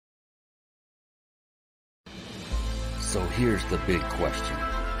So here's the big question.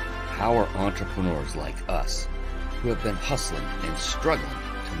 How are entrepreneurs like us, who have been hustling and struggling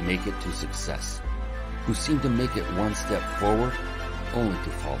to make it to success, who seem to make it one step forward only to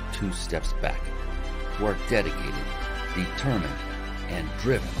fall two steps back, who are dedicated, determined, and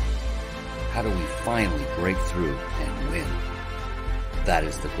driven, how do we finally break through and win? That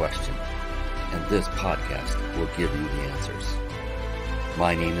is the question, and this podcast will give you the answers.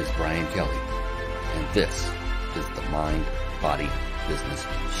 My name is Brian Kelly, and this is the Mind, Body, Business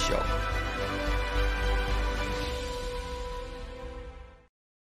Show.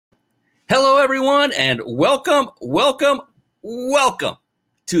 Hello, everyone, and welcome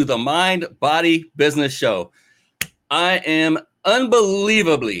to the Mind, Body, Business Show. I am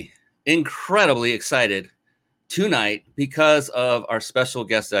unbelievably, incredibly excited tonight because of our special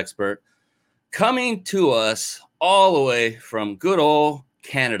guest expert coming to us all the way from good old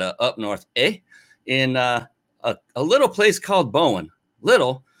Canada up north, in a little place called Bowen.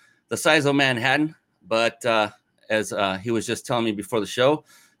 Little, the size of Manhattan, but as he was just telling me before the show,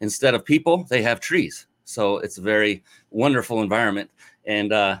 instead of people, they have trees. So it's a very wonderful environment,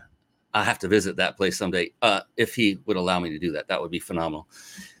 and I'll have to visit that place someday if he would allow me to do that. That would be phenomenal.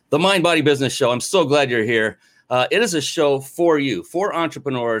 The Mind, Body, Business Show. I'm so glad you're here. It is a show for you, for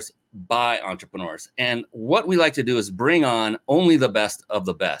entrepreneurs, by entrepreneurs. And what we like to do is bring on only the best of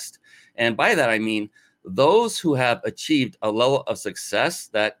the best. And by that, I mean those who have achieved a level of success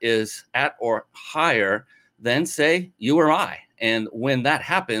that is at or higher than, say, you or I. And when that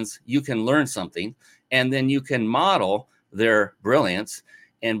happens, you can learn something, and then you can model their brilliance.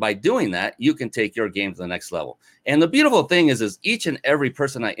 And by doing that, you can take your game to the next level. And the beautiful thing is each and every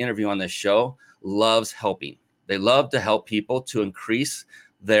person I interview on this show loves helping. They love to help people to increase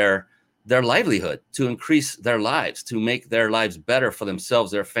their livelihood, to increase their lives, to make their lives better for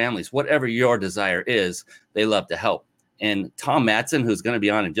themselves, their families, whatever your desire is, they love to help. And Tom Matzen, who's going to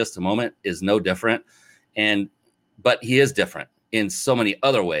be on in just a moment, is no different. But he is different in so many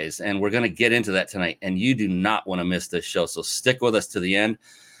other ways. And we're going to get into that tonight. And you do not want to miss this show. So stick with us to the end.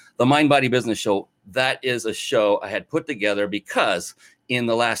 The Mind, Body, Business Show, that is a show I had put together because in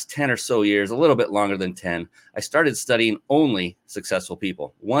the last 10 or so years, a little bit longer than 10, I started studying only successful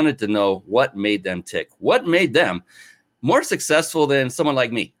people. Wanted to know what made them tick, what made them more successful than someone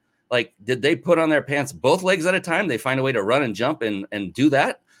like me. Like, did they put on their pants both legs at a time? They find a way to run and jump and do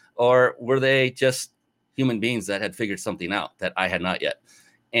that? Or were they just human beings that had figured something out that I had not yet?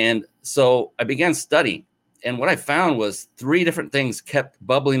 And so I began studying. And what I found was three different things kept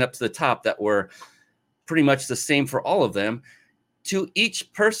bubbling up to the top that were pretty much the same for all of them. To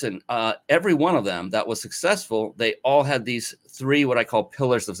each person, every one of them that was successful, they all had these three, what I call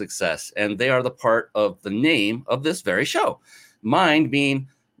pillars of success. And they are the part of the name of this very show. Mind being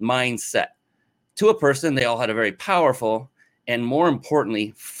mindset. To a person, they all had a very powerful and, more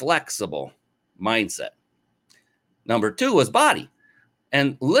importantly, flexible mindset. Number two was body.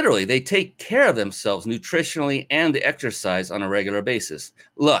 And literally, they take care of themselves nutritionally and the exercise on a regular basis.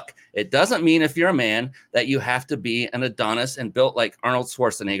 Look, it doesn't mean if you're a man that you have to be an Adonis and built like Arnold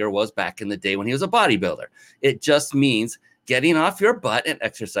Schwarzenegger was back in the day when he was a bodybuilder. It just means getting off your butt and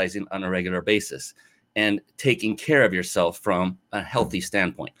exercising on a regular basis and taking care of yourself from a healthy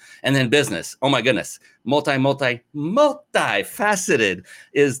standpoint. And then business. Oh my goodness. Multifaceted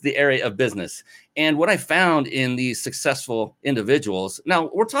is the area of business. And what I found in these successful individuals, now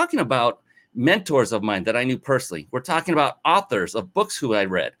we're talking about mentors of mine that I knew personally. We're talking about authors of books who I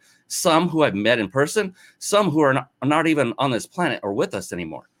read, some who I've met in person, some who are not even on this planet or with us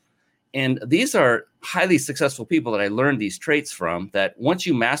anymore. And these are highly successful people that I learned these traits from, that once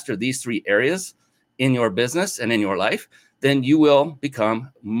you master these three areas in your business and in your life, then you will become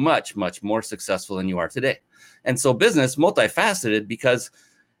much, much more successful than you are today. And so business, multifaceted, because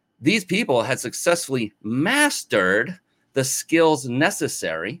these people had successfully mastered the skills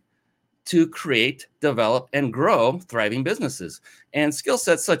necessary to create, develop, and grow thriving businesses. And skill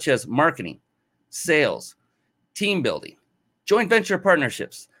sets such as marketing, sales, team building, joint venture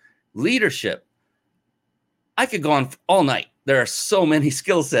partnerships, leadership. I could go on all night. There are so many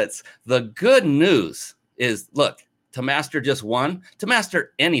skill sets. The good news is, look, to master just one, to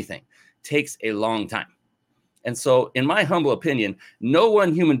master anything, takes a long time. And so, in my humble opinion, no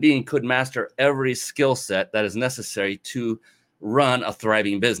one human being could master every skill set that is necessary to run a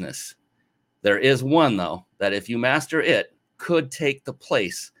thriving business. There is one, though, that if you master it, could take the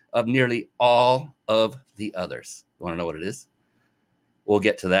place of nearly all of the others. You want to know what it is? We'll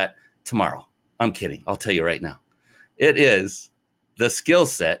get to that tomorrow. I'm kidding. I'll tell you right now. It is the skill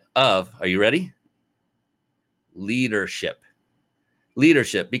set of, are you ready? Leadership.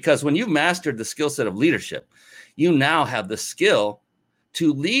 leadership, because when you've mastered the skill set of leadership, you now have the skill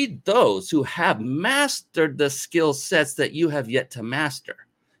to lead those who have mastered the skill sets that you have yet to master.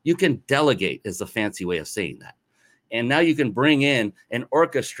 You can delegate is a fancy way of saying that. And now you can bring in and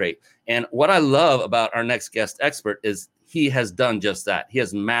orchestrate. And what I love about our next guest expert is he has done just that. He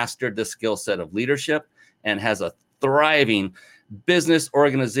has mastered the skill set of leadership and has a thriving business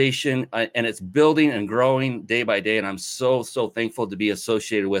organization, and it's building and growing day by day. And I'm so thankful to be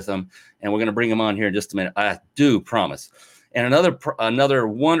associated with him. And we're going to bring him on here in just a minute. I do promise. And another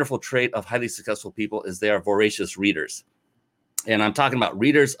wonderful trait of highly successful people is they are voracious readers. And I'm talking about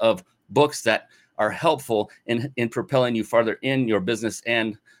readers of books that are helpful in propelling you farther in your business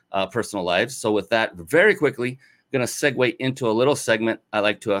and personal lives. So with that, very quickly, I'm going to segue into a little segment I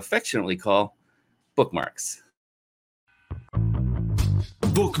like to affectionately call Bookmarks.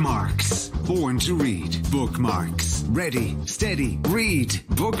 Bookmarks. Born to read. Bookmarks. Ready, steady, read.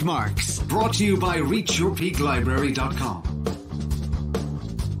 Bookmarks. Brought to you by reachyourpeaklibrary.com.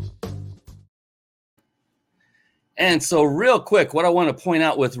 And so real quick, what I want to point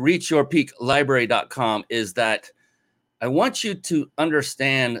out with reachyourpeaklibrary.com is that I want you to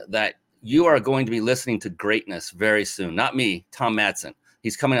understand that you are going to be listening to greatness very soon. Not me, Tom Matzen.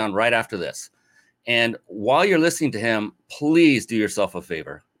 He's coming on right after this. And while you're listening to him, please do yourself a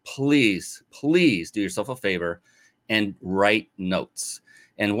favor. Please do yourself a favor and write notes.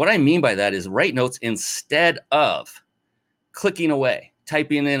 And what I mean by that is write notes instead of clicking away,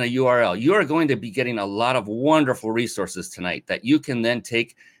 typing in a URL. You are going to be getting a lot of wonderful resources tonight that you can then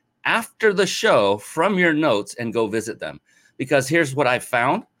take after the show from your notes and go visit them. Because here's what I've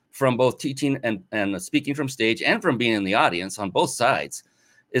found from both teaching and speaking from stage and from being in the audience on both sides,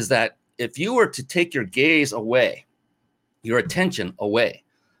 is that if you were to take your gaze away, your attention away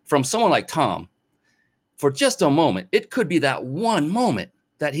from someone like Tom for just a moment, it could be that one moment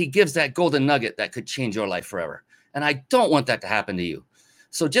that he gives that golden nugget that could change your life forever. And I don't want that to happen to you.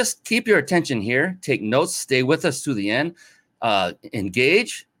 So just keep your attention here, take notes, stay with us to the end,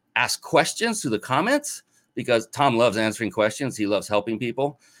 engage, ask questions through the comments, because Tom loves answering questions. He loves helping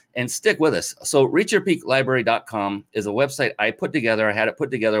people. And stick with us. So reachyourpeaklibrary.com is a website I put together. I had it put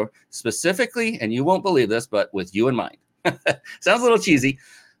together specifically, and you won't believe this, but with you in mind. Sounds a little cheesy,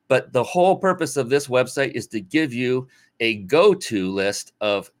 but the whole purpose of this website is to give you a go-to list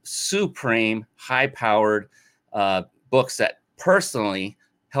of supreme, high-powered books that personally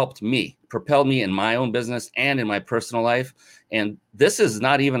helped me, propelled me in my own business and in my personal life. And this is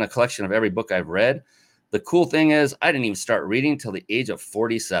not even a collection of every book I've read. The cool thing is I didn't even start reading till the age of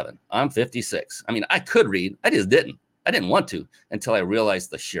 47. I'm 56. I mean, I could read. I just didn't. I didn't want to until I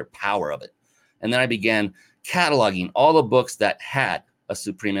realized the sheer power of it. And then I began cataloging all the books that had a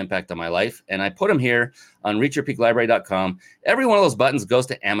supreme impact on my life. And I put them here on reachyourpeaklibrary.com. Every one of those buttons goes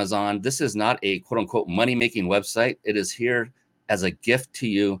to Amazon. This is not a quote unquote money-making website. It is here as a gift to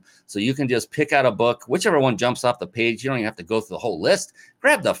you. So you can just pick out a book, whichever one jumps off the page. You don't even have to go through the whole list.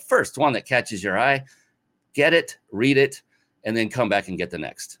 Grab the first one that catches your eye. Get it, read it, and then come back and get the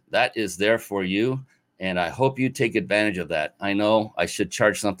next. That is there for you, and I hope you take advantage of that. I know I should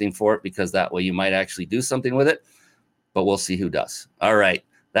charge something for it because that way you might actually do something with it, but we'll see who does. All right,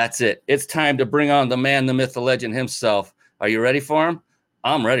 that's it. It's time to bring on the man, the myth, the legend himself. Are you ready for him?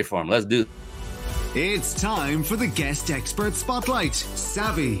 I'm ready for him. Let's do it. It's time for the Guest Expert Spotlight.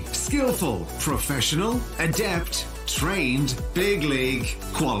 Savvy, skillful, professional, adept, trained, big league,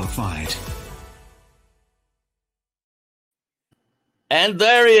 qualified. And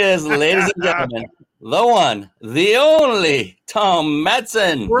there he is, ladies and gentlemen, the one, the only Tom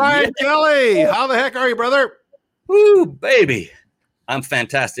Matzen. Brian Kelly, how the heck are you, brother? Woo, baby. I'm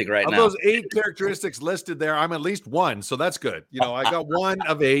fantastic right now. Of those 8 characteristics listed there, I'm at least 1, so that's good. You know, I got 1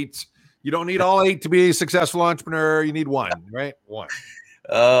 of 8. You don't need all 8 to be a successful entrepreneur. You need 1, right? 1.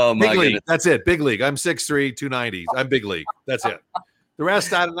 Oh, my big league. goodness. That's it. Big league. I'm 6'3", 290. I'm big league. That's it. The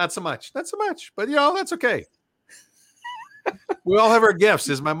rest, not so much. Not so much. But, you know, that's okay. We all have our gifts.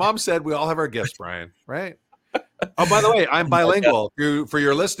 As my mom said, we all have our gifts, Brian, right? Oh, by the way, I'm bilingual. For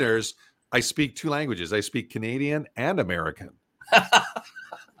your listeners, I speak 2 languages. I speak Canadian and American.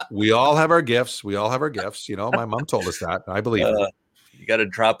 We all have our gifts. We all have our gifts. You know, my mom told us that. I believe her. You got to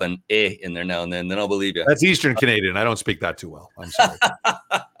drop an A in there now and then I'll believe you. That's Eastern Canadian. I don't speak that too well. I'm sorry.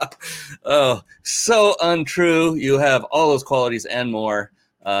 Oh, so untrue. You have all those qualities and more.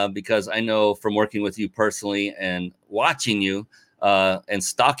 Because I know from working with you personally and watching you and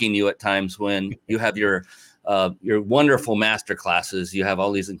stalking you at times when you have your wonderful master classes, you have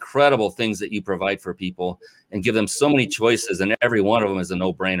all these incredible things that you provide for people and give them so many choices, and every one of them is a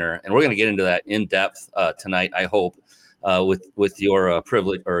no-brainer. And we're going to get into that in depth tonight, I hope, with your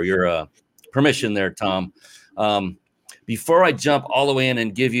privilege or your permission there, Tom. Before I jump all the way in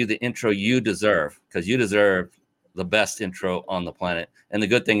and give you the intro you deserve, because you deserve the best intro on the planet. And the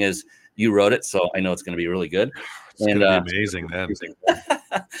good thing is you wrote it, so I know it's going to be really good. It's going to be amazing then.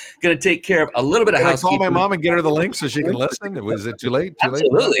 Going to take care of a little bit of housekeeping. Can I call my mom and get her the link so she can listen? Was it too late?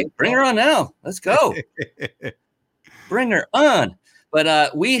 Absolutely. Bring her on now. Let's go. Bring her on.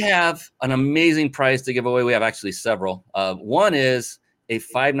 But we have an amazing prize to give away. We have actually several. One is a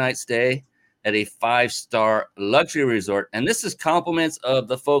 5-night stay at a 5-star luxury resort. And this is compliments of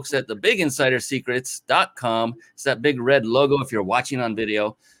the folks at thebiginsidersecrets.com. It's that big red logo if you're watching on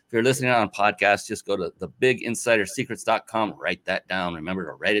video. If you're listening on podcast, just go to thebiginsidersecrets.com, write that down. Remember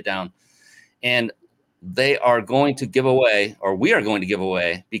to write it down. And they are going to give away, or we are going to give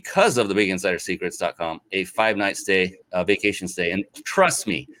away, because of thebiginsidersecrets.com, a 5-night stay, vacation stay. And trust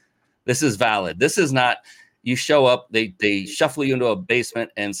me, this is valid. This is not, you show up, they shuffle you into a basement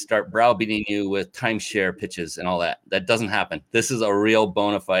and start browbeating you with timeshare pitches and all that. That doesn't happen. This is a real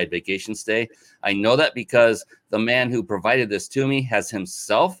bona fide vacation stay. I know that because the man who provided this to me has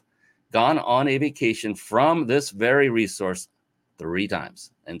himself gone on a vacation from this very resource 3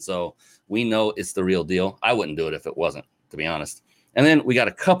 times. And so we know it's the real deal. I wouldn't do it if it wasn't, to be honest. And then we got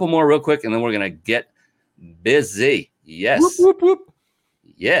a couple more real quick, and then we're going to get busy. Yes. Whoop, whoop, whoop.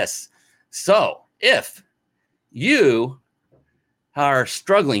 Yes. So if you are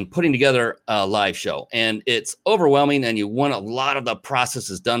struggling putting together a live show and it's overwhelming and you want a lot of the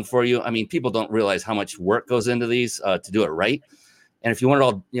processes done for you. I mean, people don't realize how much work goes into these to do it right. And if you want it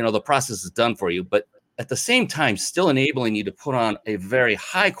all, the process is done for you, but at the same time, still enabling you to put on a very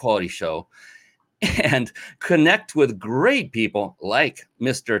high quality show and connect with great people like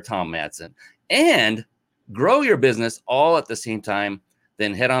Mr. Tom Matzen and grow your business all at the same time,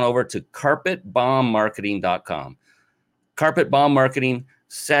 then head on over to carpetbombmarketing.com. Carpet Bomb Marketing,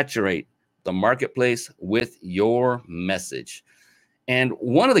 saturate the marketplace with your message. And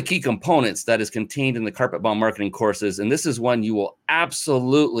one of the key components that is contained in the Carpet Bomb Marketing courses, and this is one you will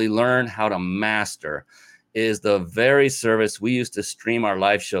absolutely learn how to master, is the very service we use to stream our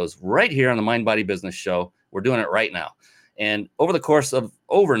live shows right here on the Mind Body Business Show. We're doing it right now. And over the course of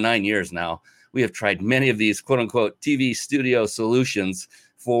over 9 years now, we have tried many of these quote unquote TV studio solutions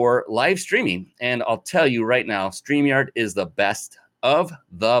for live streaming. And I'll tell you right now, StreamYard is the best of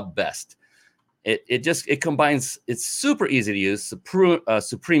the best. It combines, it's super easy to use,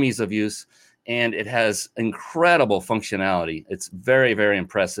 supreme ease of use, and it has incredible functionality. It's very, very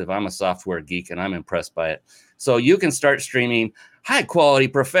impressive. I'm a software geek and I'm impressed by it. So you can start streaming high quality,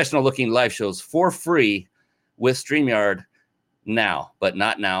 professional looking live shows for free with StreamYard now, but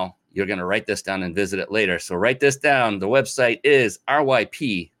not now. You're going to write this down and visit it later. So write this down. The website is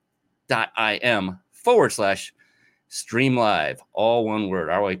ryp.im/StreamLive. All one word,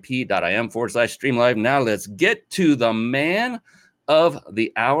 ryp.im/StreamLive. Now let's get to the man of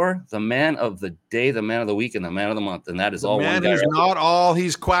the hour, the man of the day, the man of the week, and the man of the month. And that is all one guy. Man who's not all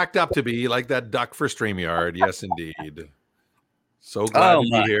he's quacked up to be, like that duck for StreamYard. Yes, indeed. So glad to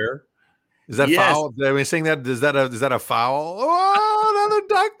be here. Is that foul? I mean, saying that, is that a foul? Oh, another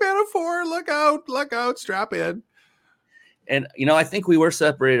duck metaphor. Look out, strap in. And, I think we were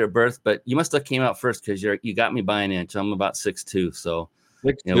separated at birth, but you must have came out first because you got me by an inch. I'm about 6'2", so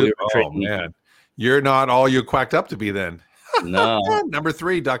 6'2". Man, you're not all you quacked up to be then. No. Number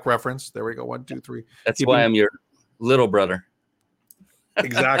 3 duck reference. There we go. 1, 2, 3. That's why I'm your little brother.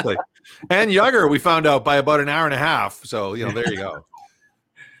 Exactly. And younger, we found out, by about an hour and a half. So, there you go.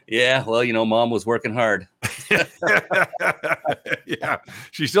 Yeah, well, Mom was working hard. Yeah,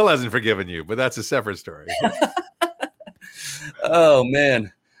 she still hasn't forgiven you, but that's a separate story. Oh,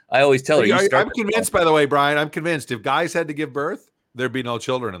 man. I always tell her. I'm convinced, by the way, Brian, I'm convinced if guys had to give birth, there'd be no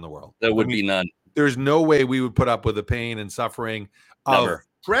children in the world. There would be none. There's no way we would put up with the pain and suffering of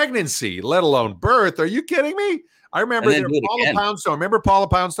pregnancy, let alone birth. Are you kidding me? I remember Paula Poundstone. Remember Paula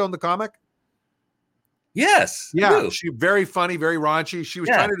Poundstone, the comic? Yes. Yeah. She very funny, very raunchy. She was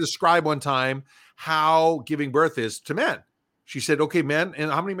trying to describe one time how giving birth is to men. She said, okay, men, and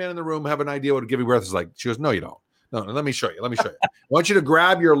how many men in the room have an idea what giving birth is like? She goes, no, you don't. No, let me show you. I want you to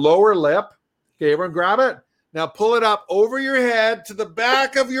grab your lower lip. Okay, everyone grab it. Now pull it up over your head to the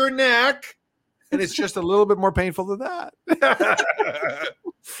back of your neck. And it's just a little bit more painful than that.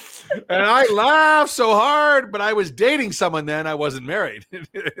 And I laughed so hard, but I was dating someone then. I wasn't married.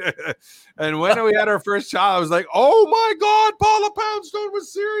 And when we had our first child, I was like, oh my God, Paula Poundstone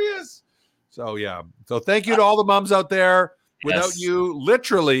was serious. So, So thank you to all the moms out there. Without you,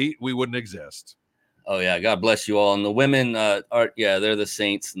 literally, we wouldn't exist. Oh yeah, God bless you all. And the women they're the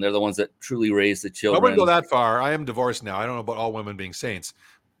saints, and they're the ones that truly raise the I children. wouldn't go that far. I am divorced now. I don't know about all women being saints,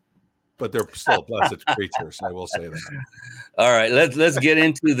 but they're still blessed creatures. I will say that. All right, let's get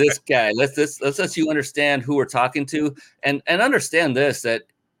into this guy. Let's let you understand who we're talking to, and understand this, that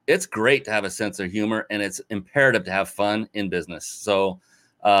it's great to have a sense of humor, and it's imperative to have fun in business. So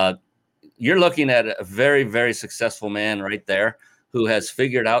you're looking at a very, very successful man right there who has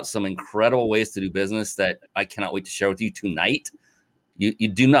figured out some incredible ways to do business that I cannot wait to share with you tonight. You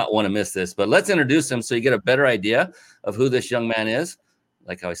do not want to miss this, but let's introduce him so you get a better idea of who this young man is.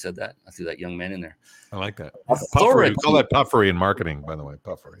 Like how I said that. I threw that young man in there. I like that. Puffery. We call that puffery in marketing, by the way.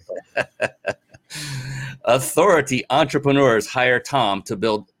 Puffery. Authority entrepreneurs hire Tom to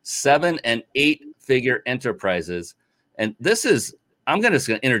build 7- and 8-figure enterprises. And this is, I'm just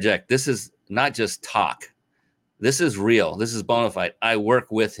going to interject. This is not just talk. This is real. This is bona fide. I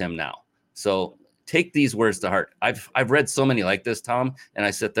work with him now. So take these words to heart. I've read so many like this, Tom, and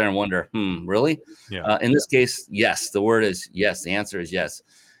I sit there and wonder, really? Yeah. In this case, yes. The word is yes. The answer is yes.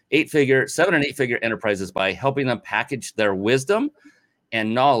 7- and 8-figure enterprises by helping them package their wisdom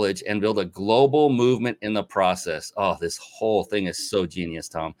and knowledge and build a global movement in the process. Oh, this whole thing is so genius,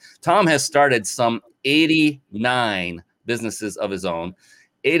 Tom. Tom has started some 89 businesses of his own,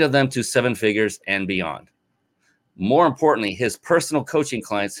 8 of them to 7 figures and beyond. More importantly, his personal coaching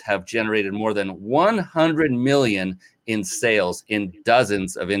clients have generated more than 100 million in sales in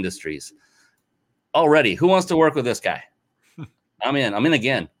dozens of industries. Already, who wants to work with this guy? I'm in. I'm in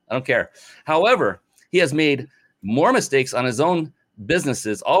again. I don't care. However, he has made more mistakes on his own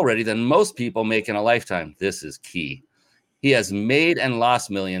businesses already than most people make in a lifetime. This is key. He has made and lost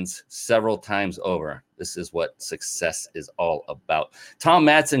millions several times over. This is what success is all about. Tom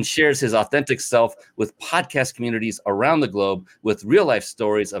Matzen shares his authentic self with podcast communities around the globe with real-life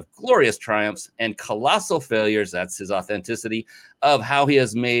stories of glorious triumphs and colossal failures. That's his authenticity of how he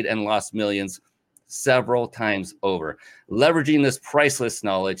has made and lost millions several times over. Leveraging this priceless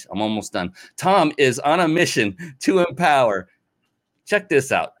knowledge, I'm almost done. Tom is on a mission to empower, check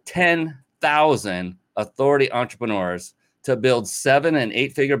this out, 10,000 authority entrepreneurs to build 7- and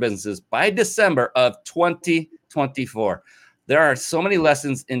 8-figure businesses by December of 2024. There are so many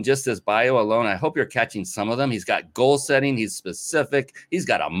lessons in just his bio alone. I hope you're catching some of them. He's got goal setting. He's specific. He's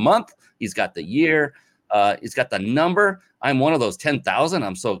got a month. He's got the year. He's got the number. I'm one of those 10,000.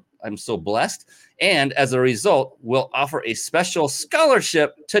 I'm so blessed. And as a result, we'll offer a special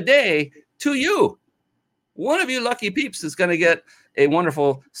scholarship today to you. One of you lucky peeps is going to get a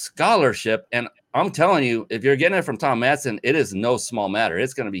wonderful scholarship. And I'm telling you, if you're getting it from Tom Matzen, it is no small matter.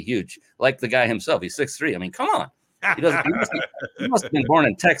 It's going to be huge. Like the guy himself, he's 6'3". I mean, come on. He must have been born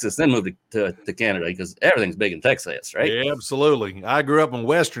in Texas, then moved to Canada, because everything's big in Texas, right? Yeah, absolutely. I grew up in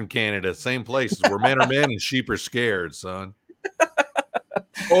Western Canada, same places where men are men and sheep are scared, son.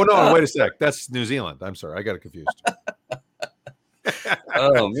 Oh, no, wait a sec. That's New Zealand. I'm sorry. I got it confused.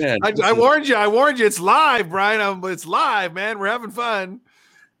 Oh, man. I warned you. I warned you. It's live, Brian. It's live, man. We're having fun.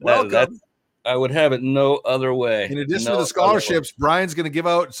 Welcome. I would have it no other way. In addition to the scholarships, Brian's going to give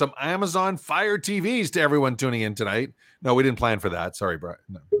out some Amazon Fire TVs to everyone tuning in tonight. No, we didn't plan for that. Sorry, Brian.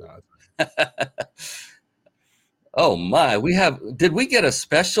 No. Oh, my. Did we get a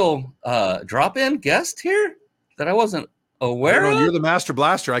special drop-in guest here that I wasn't aware of? You're the master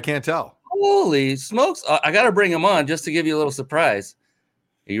blaster. I can't tell. Holy smokes. I got to bring him on just to give you a little surprise.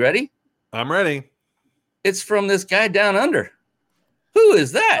 Are you ready? I'm ready. It's from this guy down under. Who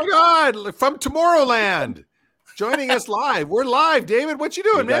is that? Oh, God. From Tomorrowland. Joining us live. We're live, David. What you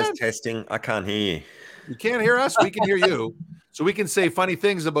doing, man? Testing. I can't hear you. You can't hear us? We can hear you. So we can say funny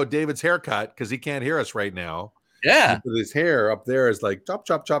things about David's haircut because he can't hear us right now. Yeah. His hair up there is like chop,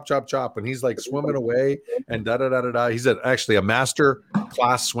 chop, chop, chop, chop. And he's like swimming away and da da da da da. He's actually a master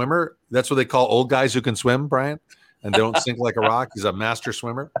class swimmer. That's what they call old guys who can swim, Brian, and they don't sink like a rock. He's a master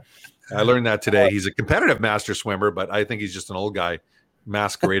swimmer. I learned that today. He's a competitive master swimmer, but I think he's just an old guy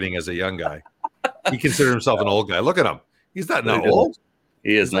masquerading as a young guy. He considers himself an old guy. Look at him. He's not old.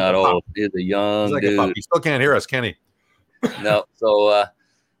 He is not old. He's a young dude. He still can't hear us, can he? No. So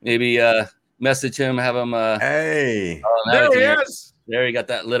maybe message him, have him. Hey. There he is. There, you got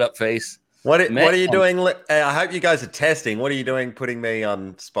that lit up face. What are you doing? I hope you guys are testing. What are you doing putting me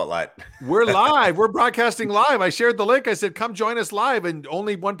on Spotlight? We're live. We're broadcasting live. I shared the link. I said, come join us live. And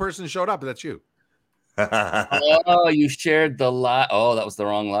only one person showed up. That's you. Oh, you shared the live. Oh, that was the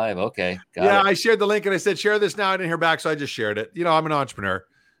wrong live. Okay. Got it. I shared the link and I said, share this now. I didn't hear back, so I just shared it. You know, I'm an entrepreneur.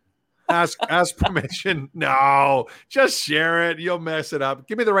 Ask permission. No, just share it. You'll mess it up.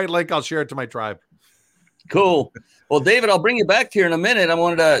 Give me the right link. I'll share it to my tribe. Cool. Well, David, I'll bring you back here in a minute. I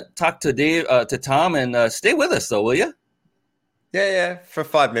wanted to talk to Tom, and stay with us, though, will you? Yeah, for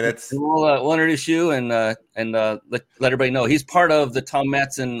 5 minutes. We'll introduce you and let everybody know he's part of the Tom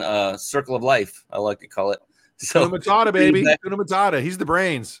Matzen Circle of Life, I like to call it. So, Kuna Matata, baby. Kuna Matata. He's the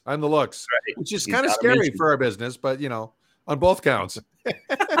brains. I'm the looks, right. which is He's kind of not a scary mention. for our business, but on both counts. All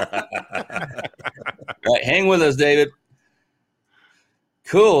right, hang with us, David.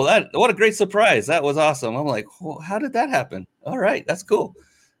 Cool. What a great surprise. That was awesome. I'm like, well, how did that happen? All right, that's cool.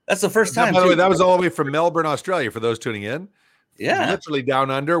 That's the first time. By the way, that was all the way from Melbourne, Australia, for those tuning in. Yeah. Literally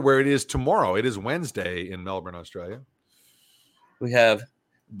down under where it is tomorrow. It is Wednesday in Melbourne, Australia. We have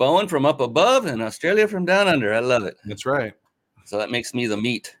Bowen from up above and Australia from down under. I love it. That's right. So that makes me the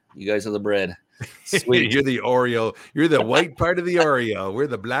meat. You guys are the bread. Sweet. You're the Oreo. You're the white part of the Oreo. We're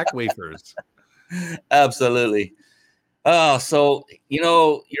the black wafers. Absolutely. So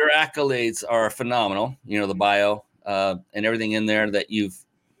your accolades are phenomenal. The bio and everything in there that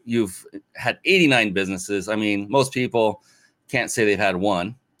you've had 89 businesses. I mean, most people can't say they've had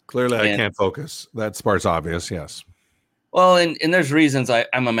one. Clearly, I can't focus. That part's obvious. Yes. Well, and there's reasons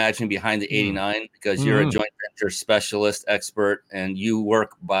I'm imagining behind the 89 because you're a joint venture specialist expert and you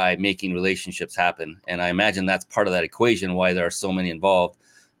work by making relationships happen. And I imagine that's part of that equation, why there are so many involved,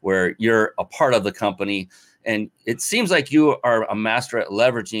 where you're a part of the company. And it seems like you are a master at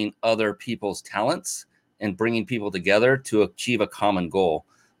leveraging other people's talents and bringing people together to achieve a common goal.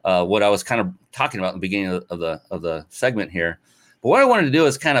 What I was kind of talking about in the beginning of the segment here. But what I wanted to do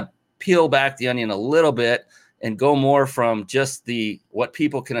is kind of peel back the onion a little bit and go more from just what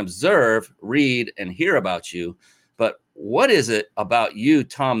people can observe, read, and hear about you. But what is it about you,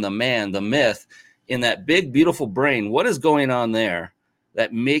 Tom, the man, the myth, in that big, beautiful brain? What is going on there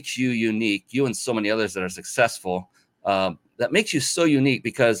that makes you unique, you and so many others that are successful, that makes you so unique?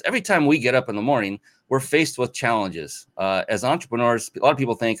 Because every time we get up in the morning, we're faced with challenges. As entrepreneurs, a lot of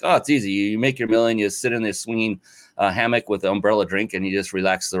people think, oh, it's easy. You make your million, you sit in this swinging hammock with an umbrella drink, and you just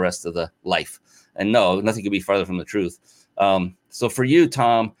relax the rest of the life. And no, nothing could be farther from the truth. So for you,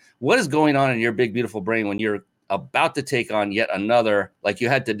 Tom, what is going on in your big, beautiful brain when you're about to take on yet another, like you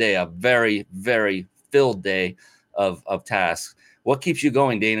had today, a very, very filled day of tasks? What keeps you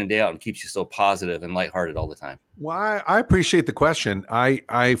going day in and day out and keeps you so positive and lighthearted all the time? Well, I appreciate the question.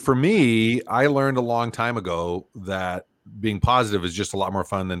 For me, I learned a long time ago that being positive is just a lot more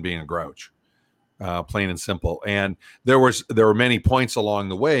fun than being a grouch. Plain and simple. And there were many points along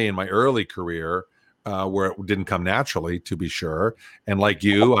the way in my early career where it didn't come naturally, to be sure. And like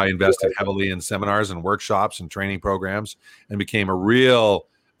you, I invested heavily in seminars and workshops and training programs and became a real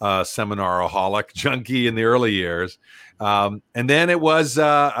seminaraholic junkie in the early years. And then it was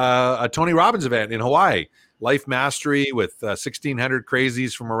a Tony Robbins event in Hawaii, Life Mastery with 1,600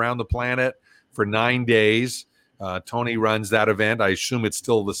 crazies from around the planet for 9 days. Tony runs that event. I assume it's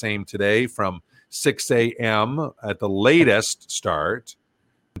still the same today, from 6 a.m. at the latest start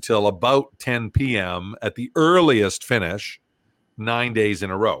until about 10 p.m. at the earliest finish, 9 days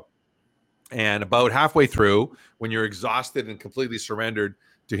in a row. And about halfway through, when you're exhausted and completely surrendered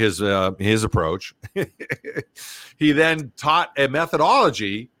to his approach, he then taught a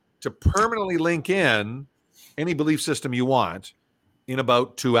methodology to permanently link in any belief system you want in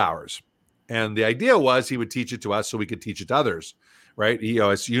about 2 hours. And the idea was he would teach it to us so we could teach it to others. Right.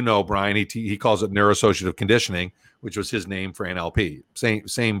 As you know, Brian, he calls it neurosociative conditioning, which was his name for NLP.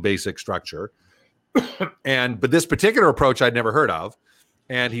 Same basic structure. But this particular approach I'd never heard of.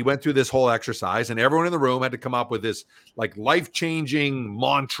 And he went through this whole exercise, and everyone in the room had to come up with this like life-changing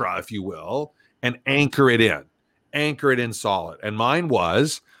mantra, if you will, and anchor it in solid. And mine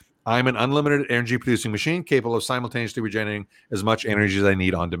was, I'm an unlimited energy producing machine capable of simultaneously regenerating as much energy as I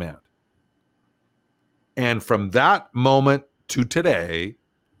need on demand. And from that moment to today,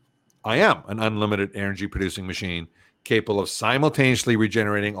 I am an unlimited energy producing machine capable of simultaneously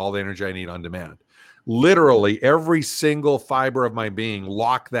regenerating all the energy I need on demand. Literally every single fiber of my being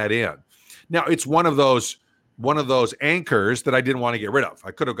locked that in. Now, it's one of those anchors that I didn't want to get rid of.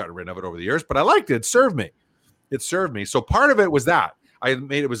 I could have gotten rid of it over the years, but I liked it. It served me. So part of it was that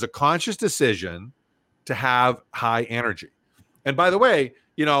it was a conscious decision to have high energy. And by the way,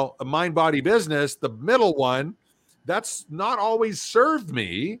 a mind-body business, the middle one, that's not always served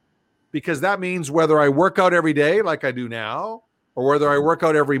me, because that means whether I work out every day like I do now, or whether I work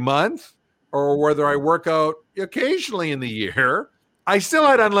out every month, or whether I work out occasionally in the year, I still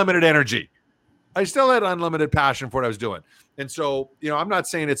had unlimited energy. I still had unlimited passion for what I was doing. And so, I'm not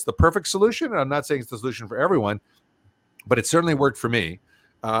saying it's the perfect solution, and I'm not saying it's the solution for everyone, but it certainly worked for me.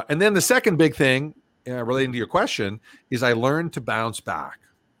 And then the second big thing relating to your question is I learned to bounce back.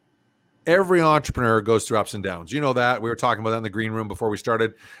 Every entrepreneur goes through ups and downs. You know that. We were talking about that in the green room before we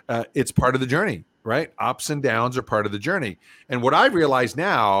started. It's part of the journey, right? Ups and downs are part of the journey. And what I've realized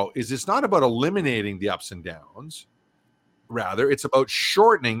now is it's not about eliminating the ups and downs. Rather, it's about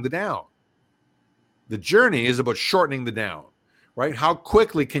shortening the down. The journey is about shortening the down, right? How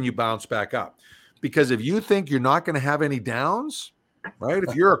quickly can you bounce back up? Because if you think you're not going to have any downs, right?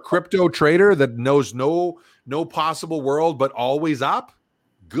 If you're a crypto trader that knows no possible world but always up,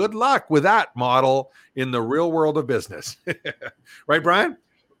 good luck with that model in the real world of business. Right, Brian?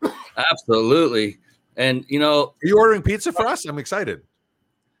 Absolutely. And, are you ordering pizza for us? I'm excited.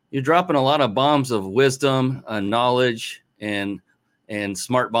 You're dropping a lot of bombs of wisdom, knowledge, and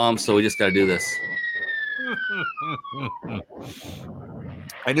smart bombs. So we just got to do this.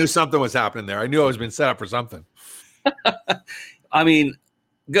 I knew something was happening there. I knew I was being set up for something. I mean,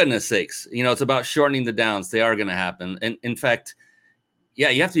 goodness sakes, it's about shortening the downs. They are going to happen. And in fact, yeah,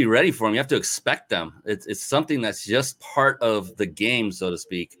 you have to be ready for them. You have to expect them. It's something that's just part of the game, so to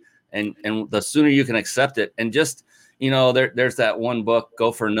speak. And the sooner you can accept it, and just, there's that one book,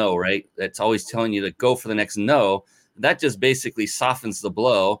 Go for No, right? That's always telling you to go for the next no. That just basically softens the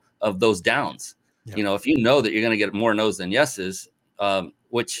blow of those downs. Yeah. If you know that you're going to get more no's than yeses,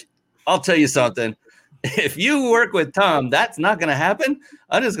 which I'll tell you something, if you work with Tom, that's not going to happen.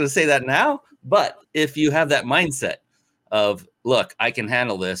 I'm just going to say that now. But if you have that mindset of, look, I can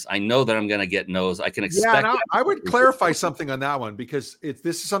handle this. I know that I'm going to get no's. I can expect. Yeah, I would clarify something on that one, because this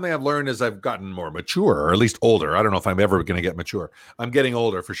is something I've learned as I've gotten more mature, or at least older. I don't know if I'm ever going to get mature. I'm getting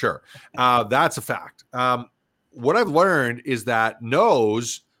older for sure. That's a fact. What I've learned is that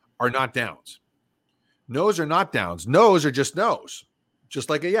no's are not downs. No's are not downs. No's are just no's, just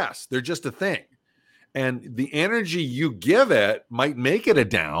like a yes. They're just a thing. And the energy you give it might make it a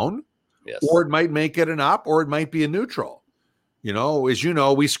down, yes, or it might make it an up, or it might be a neutral. As you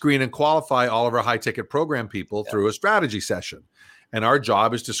know, we screen and qualify all of our high ticket program people through a strategy session. And our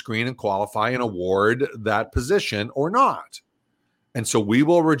job is to screen and qualify and award that position or not. And so we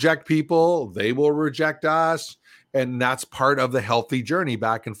will reject people, they will reject us. And that's part of the healthy journey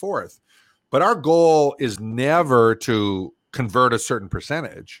back and forth. But our goal is never to convert a certain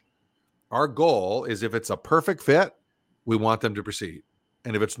percentage. Our goal is, if it's a perfect fit, we want them to proceed.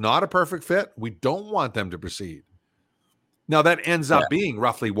 And if it's not a perfect fit, we don't want them to proceed. Now, that ends up being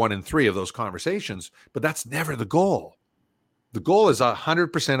roughly 1 in 3 of those conversations, but that's never the goal. The goal is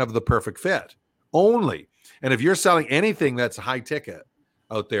 100% of the perfect fit only. And if you're selling anything that's high ticket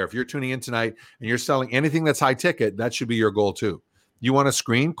out there, if you're tuning in tonight and you're selling anything that's high ticket, that should be your goal too. You want to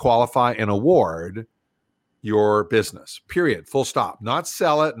screen, qualify, and award your business, period, full stop. Not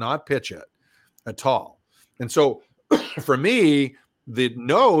sell it, not pitch it at all. And so for me, the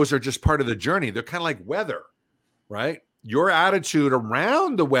no's are just part of the journey. They're kind of like weather, right? Your attitude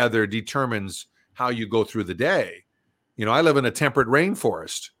around the weather determines how you go through the day. I live in a temperate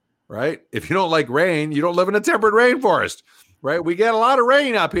rainforest, right? If you don't like rain, you don't live in a temperate rainforest, right? We get a lot of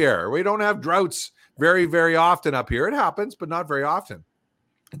rain up here. We don't have droughts very, very often up here. It happens, but not very often.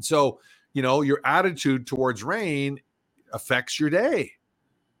 And so, your attitude towards rain affects your day,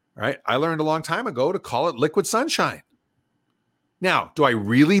 right? I learned a long time ago to call it liquid sunshine. Now, do I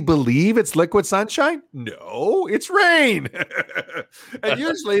really believe it's liquid sunshine? No, it's rain. And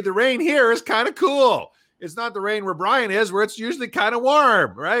usually the rain here is kind of cool. It's not the rain where Brian is, where it's usually kind of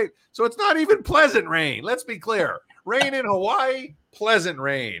warm, right? So it's not even pleasant rain. Let's be clear. Rain in Hawaii, pleasant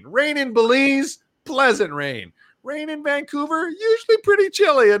rain. Rain in Belize, pleasant rain. Rain in Vancouver, usually pretty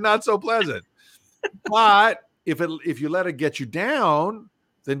chilly and not so pleasant. But if you let it get you down,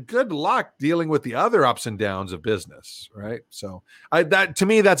 then good luck dealing with the other ups and downs of business, right? So to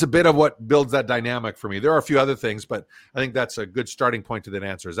me, that's a bit of what builds that dynamic for me. There are a few other things, but I think that's a good starting point to that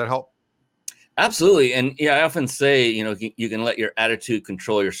answer. Does that help? Absolutely. And I often say, you can let your attitude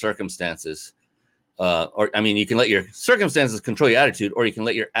control your circumstances. You can let your circumstances control your attitude, or you can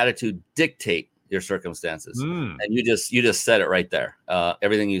let your attitude dictate your circumstances. And you just said it right there.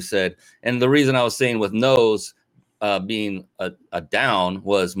 Everything you said. And the reason I was saying with no's, being a down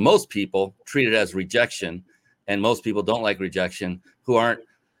was most people treat it as rejection, and most people don't like rejection, who aren't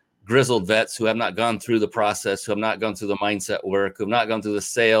grizzled vets, who have not gone through the process, who have not gone through the mindset work, who have not gone through the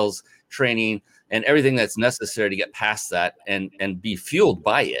sales training and everything that's necessary to get past that and be fueled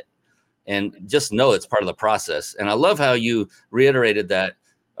by it, and just know it's part of the process. And I love how you reiterated that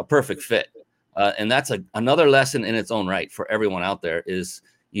a perfect fit, and that's another lesson in its own right for everyone out there is,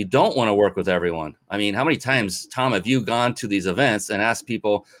 you don't want to work with everyone. I mean, how many times, Tom, have you gone to these events and asked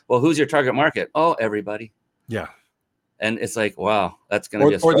people, well, who's your target market? Oh, everybody. Yeah. And it's like, wow, that's going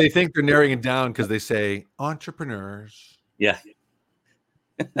to be or they think they're narrowing it down because they say entrepreneurs. Yeah.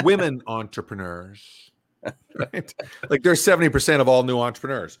 women entrepreneurs. Right? Like they're 70% of all new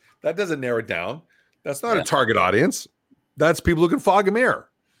entrepreneurs. That doesn't narrow it down. That's not a target audience. That's people who can fog a mirror,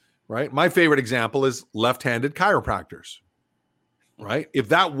 right? My favorite example is left-handed chiropractors, right? If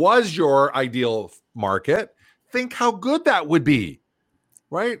that was your ideal market, think how good that would be,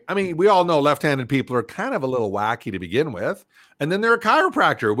 right? I mean, we all know left-handed people are kind of a little wacky to begin with. And then they're a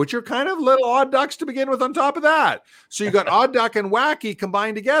chiropractor, which are kind of little odd ducks to begin with on top of that. So you got odd duck and wacky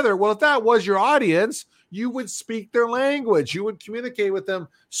combined together. Well, if that was your audience, you would speak their language. You would communicate with them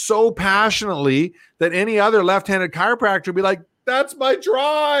so passionately that any other left-handed chiropractor would be like, that's my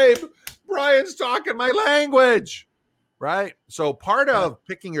tribe. Brian's talking my language, right? So part of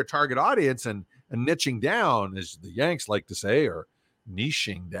picking your target audience and niching down, as the Yanks like to say, or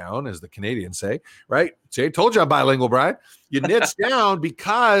niching down, as the Canadians say, right? See, I told you I'm bilingual, Brian. You niche down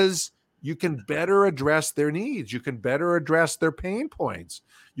because you can better address their needs. You can better address their pain points.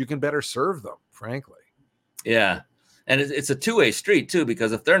 You can better serve them, frankly. Yeah. And it's a two-way street too,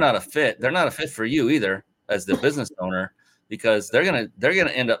 because if they're not a fit, they're not a fit for you either as the business owner, because they're going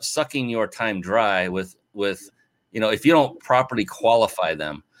to end up sucking your time dry with, if you don't properly qualify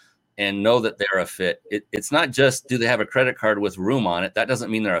them and know that they're a fit. It's not just, do they have a credit card with room on it? That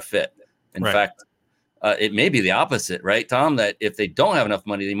doesn't mean they're a fit. In fact, it may be the opposite, right, Tom? That if they don't have enough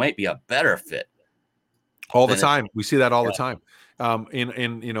money, they might be a better fit. All the time. We see that all the time.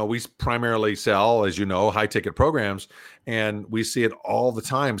 We primarily sell, as you know, high ticket programs, and we see it all the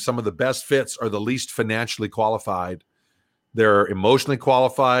time. Some of the best fits are the least financially qualified. They're emotionally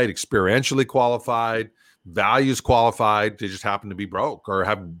qualified, experientially qualified, values qualified. They just happen to be broke or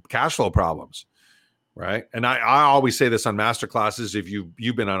have cash flow problems, right? And I always say this on master classes. If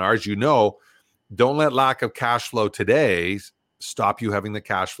you've been on ours, don't let lack of cash flow today stop you having the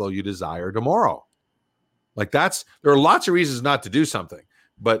cash flow you desire tomorrow. Like there are lots of reasons not to do something,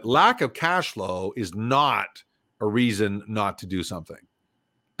 but lack of cash flow is not a reason not to do something.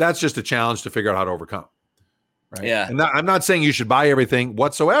 That's just a challenge to figure out how to overcome. Right. Yeah. And I'm not saying you should buy everything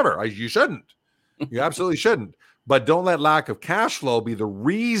whatsoever. You shouldn't. You absolutely shouldn't. But don't let lack of cash flow be the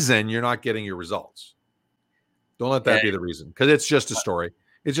reason you're not getting your results. Don't let that be the reason, because it's just a story.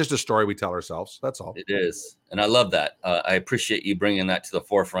 It's just a story we tell ourselves. That's all. It is. And I love that. I appreciate you bringing that to the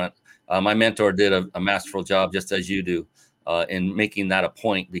forefront. My mentor did a masterful job, just as you do, in making that a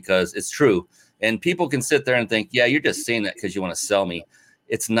point, because it's true. And people can sit there and think, yeah, you're just saying that because you want to sell me.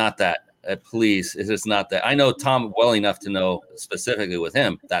 It's not that. Please, it's not that. I know Tom well enough to know specifically with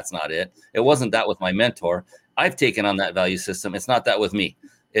him, that's not it. It wasn't that with my mentor. I've taken on that value system. It's not that with me.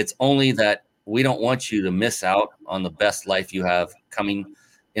 It's only that we don't want you to miss out on the best life you have coming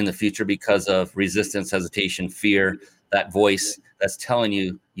in the future because of resistance, hesitation, fear, that voice that's telling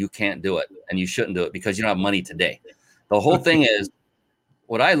you you can't do it and you shouldn't do it because you don't have money today. The whole thing is,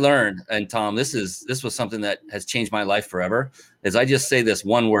 what I learned, and Tom, this was something that has changed my life forever, is I just say this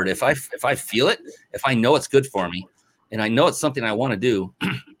one word. If I feel it, if I know it's good for me, and I know it's something I want to do,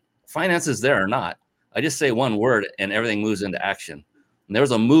 finances there or not, I just say one word and everything moves into action. And there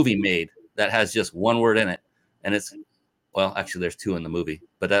was a movie made that has just one word in it, and it's, well, actually there's two in the movie,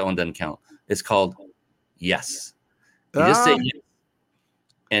 but that one doesn't count. It's called yes. You just say yes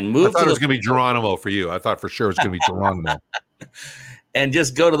and move. I thought it was going to be Geronimo for you. I thought for sure it was going to be Geronimo. And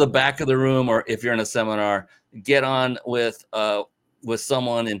just go to the back of the room, or if you're in a seminar, get on with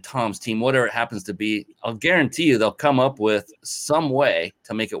someone in Tom's team, whatever it happens to be. I'll guarantee you they'll come up with some way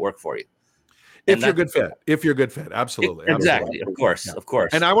to make it work for you. If you're a good fit. Absolutely. Exactly. Of course. Yeah. Of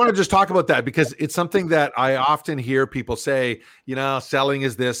course. And I want to just talk about that because it's something that I often hear people say, selling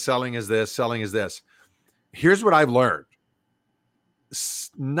is this, selling is this, selling is this. Here's what I've learned.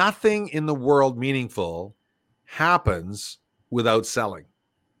 Nothing in the world meaningful happens without selling.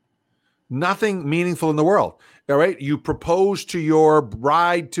 Nothing meaningful in the world. All right. You propose to your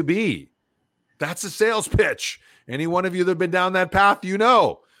bride to be. That's a sales pitch. Any one of you that have been down that path,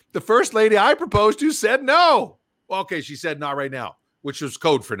 the first lady I proposed to said no. Well, okay. She said not right now, which was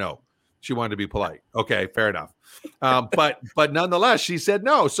code for no. She wanted to be polite. Okay. Fair enough. But nonetheless, she said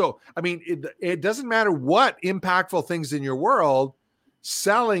no. So, I mean, it doesn't matter what impactful things in your world,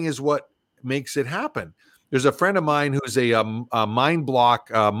 selling is what makes it happen. There's a friend of mine who's a money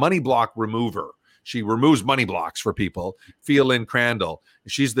block remover. She removes money blocks for people. Phelan Crandall.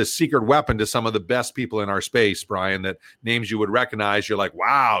 She's the secret weapon to some of the best people in our space, Brian, that names you would recognize. You're like,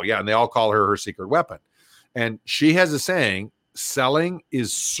 wow. Yeah. And they all call her secret weapon. And she has a saying, selling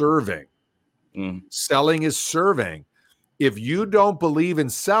is serving. Selling is serving. If you don't believe in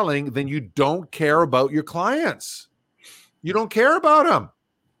selling, then you don't care about your clients. You don't care about them.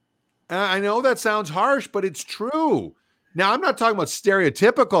 I know that sounds harsh, but it's true. Now, I'm not talking about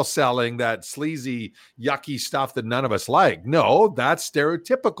stereotypical selling, that sleazy, yucky stuff that none of us like. No, that's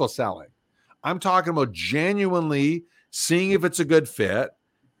stereotypical selling. I'm talking about genuinely seeing if it's a good fit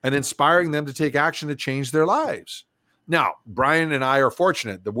and inspiring them to take action to change their lives. Now, Brian and I are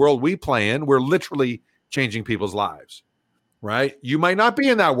fortunate. The world we play in, we're literally changing people's lives, right? You might not be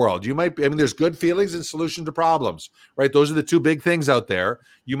in that world. You might be, I mean, there's good feelings and solution to problems, right? Those are the two big things out there.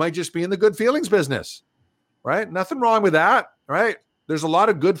 You might just be in the good feelings business, right? Nothing wrong with that, right? There's a lot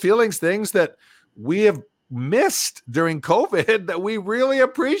of good feelings things that we have missed during COVID that we really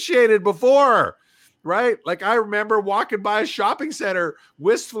appreciated before, right? Like I remember walking by a shopping center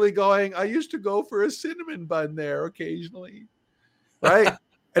wistfully going, I used to go for a cinnamon bun there occasionally, right?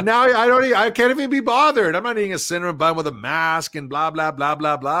 And now I can't even be bothered. I'm not eating a cinnamon bun with a mask and blah, blah, blah,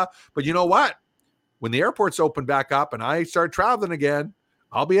 blah, blah. But you know what? When the airports open back up and I start traveling again,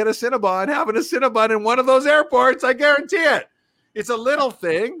 I'll be at a Cinnabon having a Cinnabon in one of those airports. I guarantee it. It's a little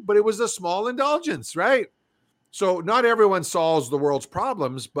thing, but it was a small indulgence, right? So not everyone solves the world's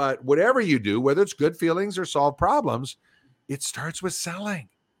problems, but whatever you do, whether it's good feelings or solve problems, it starts with selling.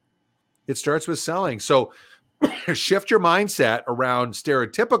 It starts with selling. So shift your mindset around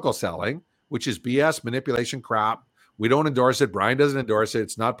stereotypical selling, which is BS, manipulation, crap. We don't endorse it. Brian doesn't endorse it.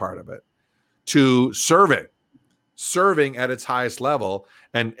 It's not part of it. To serving at its highest level.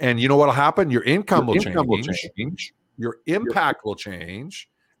 And you know what will happen? Your income will change. Your impact will change,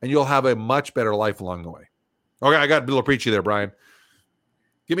 and you'll have a much better life along the way. Okay, I got a little preachy there, Brian.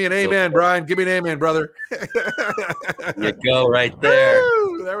 Give me an amen, Brian. Give me an amen, brother. You go right there.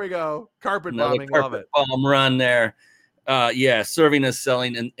 Woo, there we go. Carpet bombing. Love it. Bomb run there. Yeah, serving is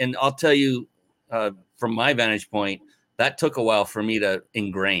selling. And I'll tell you, from my vantage point, that took a while for me to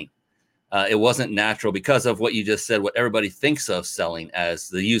ingrain. It wasn't natural because of what you just said, what everybody thinks of selling as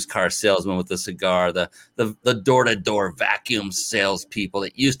the used car salesman with the cigar, the door-to-door vacuum salespeople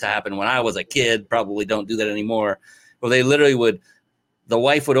that used to happen when I was a kid, probably don't do that anymore. Well, they literally the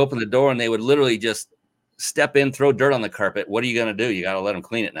wife would open the door and they would literally just step in, throw dirt on the carpet. What are you going to do? You got to let them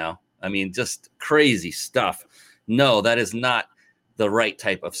clean it now. I mean, just crazy stuff. No, that is not the right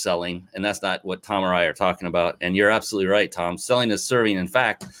type of selling. And that's not what Tom or I are talking about. And you're absolutely right, Tom. Selling is serving. In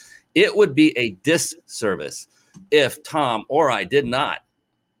fact, it would be a disservice if Tom or I did not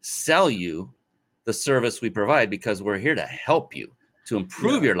sell you the service we provide, because we're here to help you to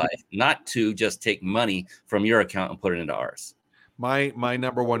improve your life, not to just take money from your account and put it into ours. My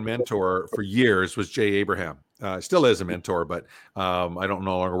number one mentor for years was Jay Abraham. Still is a mentor, but I don't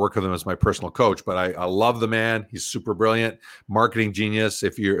no longer work with him as my personal coach. But I love the man. He's super brilliant, marketing genius.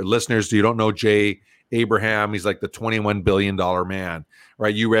 If you're listeners, you don't know Jay Abraham, he's like the $21 billion man,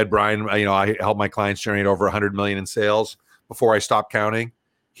 right? You read Brian, I help my clients generate over 100 million in sales before I stopped counting.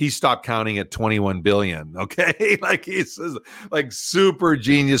 He stopped counting at 21 billion. Okay. Like he's like super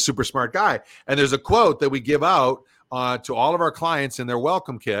genius, super smart guy. And there's a quote that we give out to all of our clients in their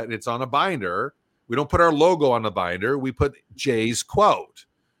welcome kit. And it's on a binder. We don't put our logo on the binder. We put Jay's quote.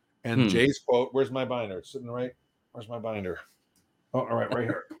 And Jay's quote, where's my binder? It's sitting right. Where's my binder? Oh, all right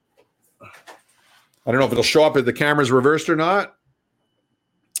here. I don't know if it'll show up if the camera's reversed or not.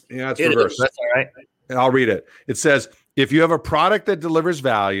 Yeah, it's reversed. That's all right. I'll read it. It says, if you have a product that delivers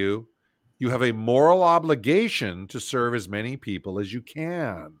value, you have a moral obligation to serve as many people as you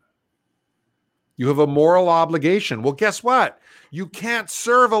can. You have a moral obligation. Well, guess what? You can't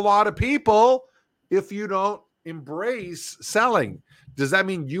serve a lot of people if you don't embrace selling. Does that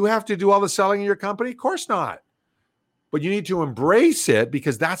mean you have to do all the selling in your company? Of course not. But you need to embrace it,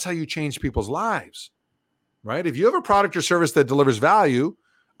 because that's how you change people's lives, right? If you have a product or service that delivers value,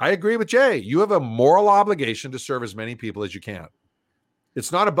 I agree with Jay. You have a moral obligation to serve as many people as you can.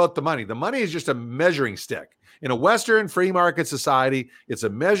 It's not about the money. The money is just a measuring stick. In a Western free market society, it's a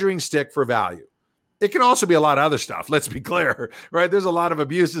measuring stick for value. It can also be a lot of other stuff. Let's be clear, right? There's a lot of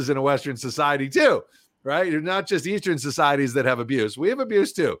abuses in a Western society too, right? You're not just Eastern societies that have abuse. We have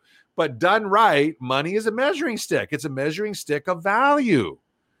abuse too. But done right, money is a measuring stick. It's a measuring stick of value,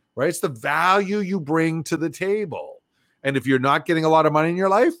 right? It's the value you bring to the table. And if you're not getting a lot of money in your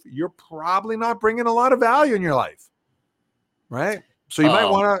life, you're probably not bringing a lot of value in your life, right? So you might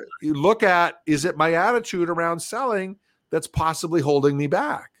want to look at, is it my attitude around selling that's possibly holding me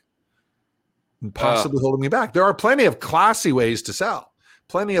back? There are plenty of classy ways to sell,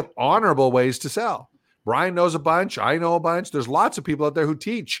 plenty of honorable ways to sell. Brian knows a bunch. I know a bunch. There's lots of people out there who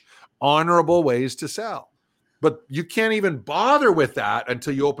teach honorable ways to sell. But you can't even bother with that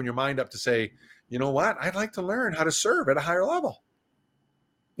until you open your mind up to say, you know what? I'd like to learn how to serve at a higher level.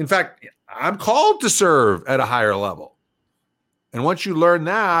 In fact, I'm called to serve at a higher level. And once you learn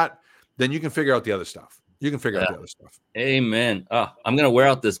that, then you can figure out the other stuff. You can figure out the other stuff. Amen. I'm going to wear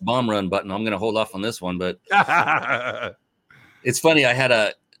out this bomb run button. I'm going to hold off on this one, but it's funny.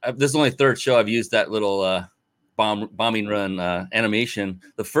 This is only the third show I've used that little bombing run animation.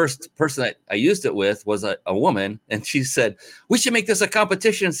 The first person that I used it with was a woman, and she said, "We should make this a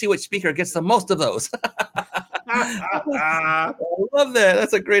competition and see which speaker gets the most of those." I love that.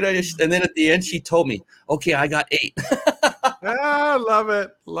 That's a great idea. And then at the end, she told me, "Okay, I got 8." Love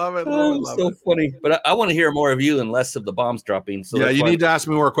it. So funny. But I want to hear more of you and less of the bombs dropping. So you need to ask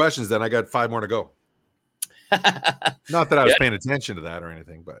me more questions. Then I got 5 more to go. Not that I was paying attention to that or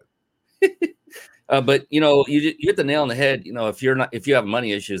anything, but. But you hit the nail on the head. If you have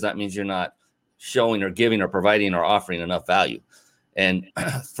money issues, that means you're not showing or giving or providing or offering enough value. And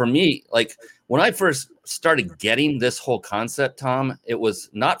for me, like when I first started getting this whole concept, Tom, it was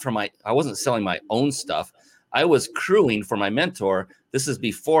not I wasn't selling my own stuff. I was crewing for my mentor. This is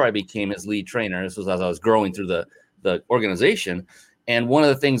before I became his lead trainer. This was as I was growing through the organization. And one of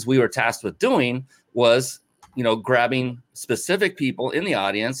the things we were tasked with doing was, grabbing specific people in the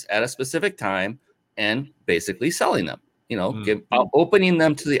audience at a specific time and basically selling them, opening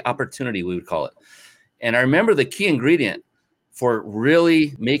them to the opportunity, we would call it. And I remember the key ingredient for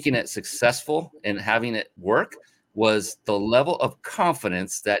really making it successful and having it work was the level of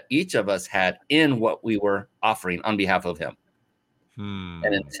confidence that each of us had in what we were offering on behalf of him. And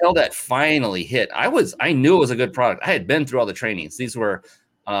until that finally hit, I knew it was a good product. I had been through all the trainings. These were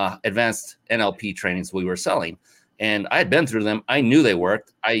advanced NLP trainings we were selling, and I had been through them. I knew they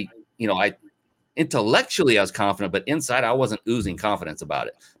worked. I intellectually I was confident, but inside I wasn't oozing confidence about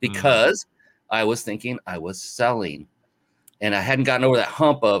it because I was thinking I was selling. And I hadn't gotten over that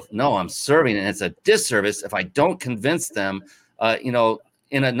hump of, no, I'm serving. And it's a disservice if I don't convince them,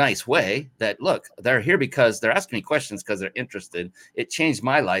 in a nice way that, look, they're here because they're asking me questions because they're interested. It changed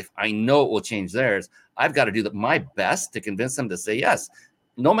my life. I know it will change theirs. I've got to do my best to convince them to say yes,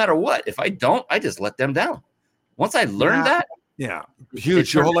 no matter what. If I don't, I just let them down. Once I learned that. Yeah.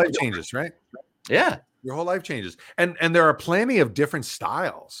 Huge. Your whole life changes, right? Yeah. Your whole life changes. And there are plenty of different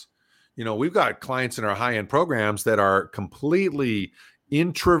styles. We've got clients in our high-end programs that are completely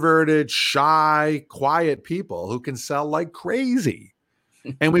introverted, shy, quiet people who can sell like crazy.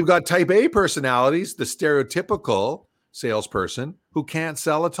 And we've got type A personalities, the stereotypical salesperson who can't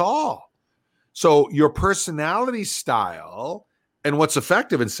sell at all. So your personality style and what's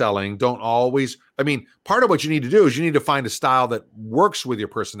effective in selling don't always, part of what you need to do is you need to find a style that works with your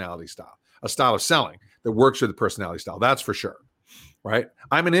personality style, a style of selling that works with the personality style. That's for sure. Right?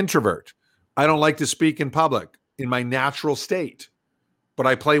 I'm an introvert. I don't like to speak in public in my natural state, but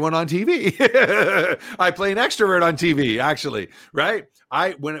I play one on TV. I play an extrovert on TV, actually, right?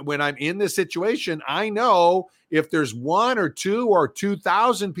 When I'm in this situation, I know if there's 1 or 2 or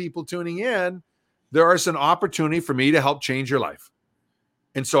 2,000 people tuning in, there is an opportunity for me to help change your life.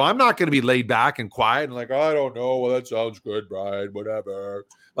 And so I'm not going to be laid back and quiet and like, I don't know. Well, that sounds good, Brian, whatever.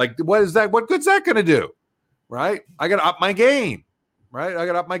 Like, what is that? What good's that going to do? Right? I got to up my game. Right? I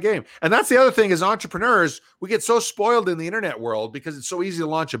got to up my game. And that's the other thing is entrepreneurs, we get so spoiled in the internet world because it's so easy to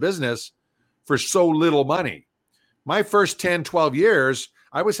launch a business for so little money. My first 10, 12 years,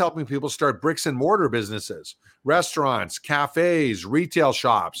 I was helping people start bricks and mortar businesses, restaurants, cafes, retail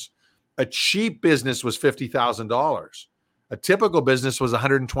shops. A cheap business was $50,000. A typical business was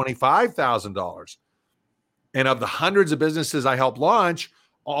 $125,000. And of the hundreds of businesses I helped launch,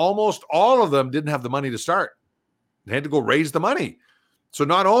 almost all of them didn't have the money to start. They had to go raise the money. So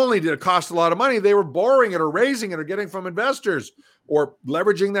not only did it cost a lot of money, they were borrowing it or raising it or getting from investors or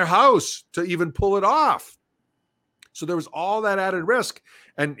leveraging their house to even pull it off. So there was all that added risk.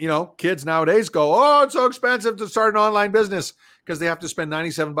 And, kids nowadays go, oh, it's so expensive to start an online business because they have to spend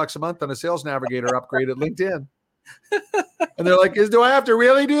 $97 a month on a sales navigator upgrade at LinkedIn. And they're like, do I have to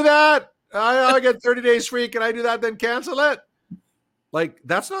really do that? I get 30 days free. Can I do that, then cancel it? Like,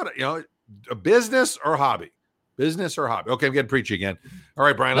 that's not, a business or hobby. Business or hobby. Okay, I'm getting preachy again. All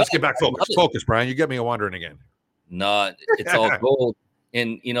right, Brian, let's get back focused. Focus, Brian. You get me wandering again. No, it's all gold.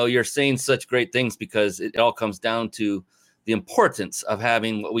 And, you're saying such great things because it all comes down to the importance of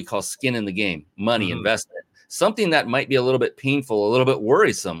having what we call skin in the game, money, investment, something that might be a little bit painful, a little bit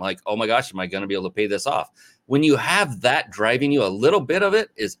worrisome, like, oh my gosh, am I going to be able to pay this off? When you have that driving you, a little bit of it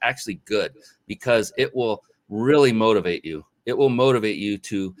is actually good because it will really motivate you. It will motivate you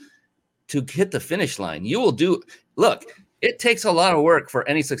to hit the finish line. You will look, it takes a lot of work for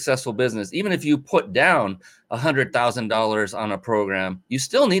any successful business. Even if you put down $100,000 on a program, you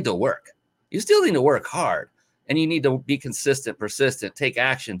still need to work. You still need to work hard and you need to be consistent, persistent, take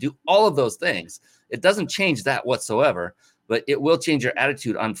action, do all of those things. It doesn't change that whatsoever, but it will change your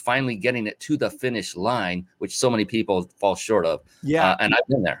attitude on finally getting it to the finish line, which so many people fall short of. Yeah. And I've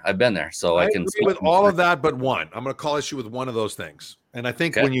been there. So I I can agree with all of that, but one. I'm going to call issue with one of those things. And I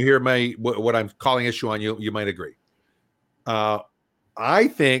think when you hear what I'm calling issue on, you might agree. I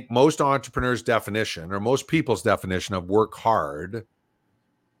think most entrepreneurs' definition, or most people's definition of work hard,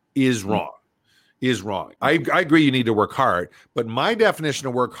 is wrong. I agree you need to work hard, but my definition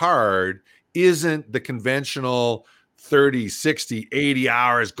of work hard isn't the conventional 30, 60, 80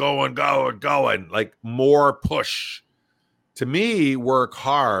 hours going, like more push. To me, work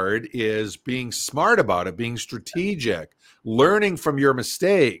hard is being smart about it, being strategic, learning from your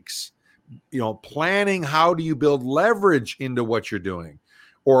mistakes, planning how do you build leverage into what you're doing,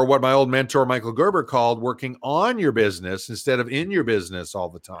 or what my old mentor Michael Gerber called working on your business instead of in your business all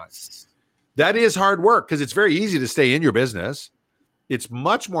the time. That is hard work because it's very easy to stay in your business. It's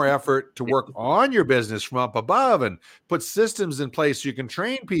much more effort to work on your business from up above and put systems in place so you can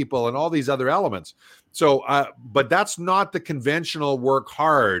train people and all these other elements. So, but that's not the conventional work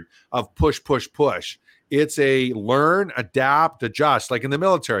hard of push, push, push. It's a learn, adapt, adjust, like in the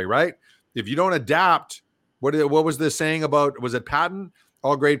military, right? If you don't adapt, what was this saying about, was it Patton?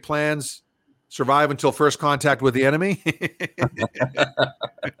 All great plans survive until first contact with the enemy. I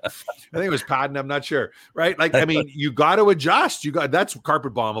think it was Patton. I'm not sure. Right. Like, I mean, you got to adjust. That's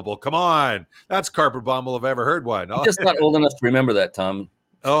carpet bombable. Come on. That's carpet bombable. I've ever heard one. I'm just not old enough to remember that, Tom.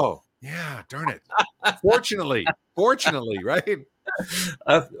 Oh, yeah. Darn it. Fortunately, right.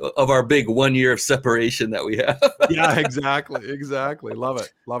 Of our big 1 year of separation that we have. Yeah, exactly. Love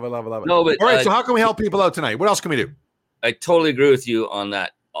it. No, but all right. So how can we help people out tonight? What else can we do? I totally agree with you on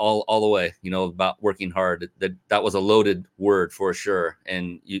that. All the way, about working hard. That was a loaded word for sure.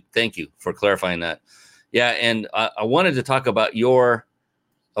 And thank you for clarifying that. Yeah. And I wanted to talk about your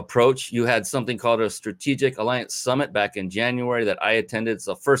approach. You had something called a Strategic Alliance Summit back in January that I attended. It's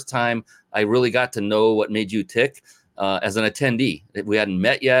the first time I really got to know what made you tick as an attendee. We hadn't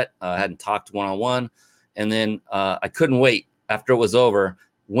met yet. Hadn't talked one-on-one. And then I couldn't wait after it was over.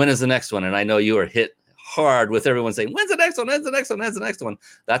 When is the next one? And I know you were hit hard with everyone saying, when's the next one?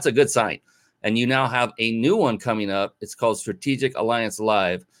 That's a good sign. And you now have a new one coming up. It's called Strategic Alliance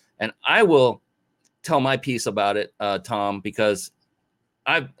Live. And I will tell my piece about it, Tom, because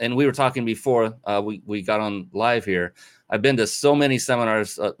we were talking before we got on live here. I've been to so many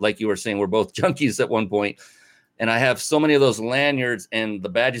seminars, like you were saying, we're both junkies at one point. And I have so many of those lanyards and the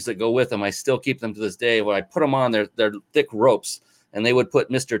badges that go with them. I still keep them to this day. When I put them on, they're thick ropes. And they would put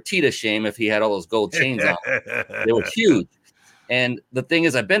Mr. T to shame if he had all those gold chains on. They were huge. And the thing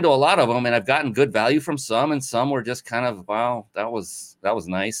is, I've been to a lot of them and I've gotten good value from some, and some were just kind of, wow, that was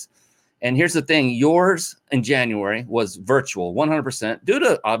nice. And here's the thing. Yours in January was virtual 100% due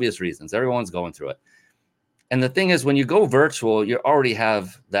to obvious reasons. Everyone's going through it. And the thing is, when you go virtual, you already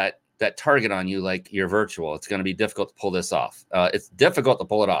have that target on you, like you're virtual. It's going to be difficult to pull this off. It's difficult to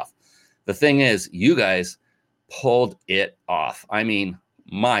pull it off. The thing is, you guys pulled it off. I mean,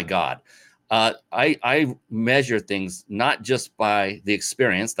 my God. I measure things not just by the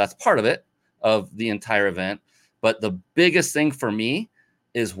experience, that's part of it, of the entire event, but the biggest thing for me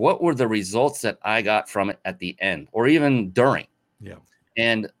is what were the results that I got from it at the end or even during. Yeah.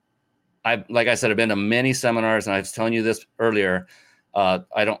 And like I said, I've been to many seminars, and I was telling you this earlier.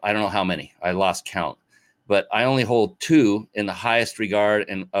 I don't know how many. I lost count. But I only hold 2 in the highest regard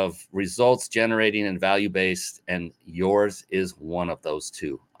and of results generating and value based. And yours is one of those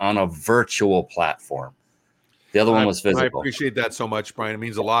 2 on a virtual platform. The other one was physical. I appreciate that so much, Brian. It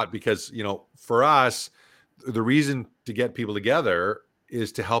means a lot because, for us, the reason to get people together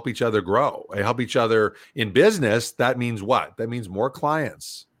is to help each other grow. I help each other in business. That means what? That means more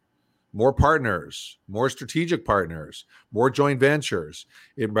clients, more partners, more strategic partners, more joint ventures.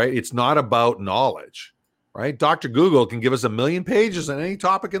 Right? It's not about knowledge. Right? Dr. Google can give us 1 million pages on any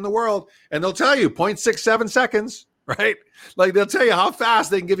topic in the world, and they'll tell you 0.67 seconds, right? Like they'll tell you how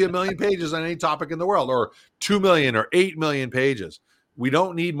fast they can give you 1 million pages on any topic in the world, or 2 million or 8 million pages. We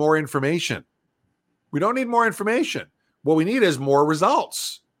don't need more information. What we need is more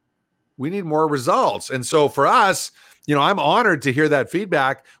results. And so for us, I'm honored to hear that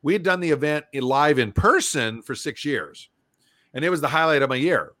feedback. We had done the event live in person for 6 years. And it was the highlight of my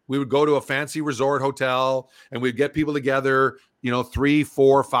year. We would go to a fancy resort hotel and we'd get people together, 3,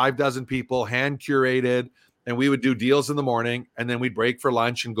 4, 5 dozen people, hand curated, and we would do deals in the morning. And then we'd break for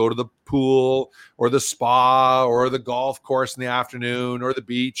lunch and go to the pool or the spa or the golf course in the afternoon or the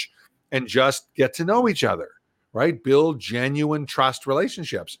beach and just get to know each other, right? Build genuine trust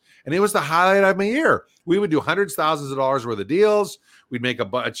relationships. And it was the highlight of my year. We would do hundreds, thousands of dollars worth of deals. We'd make a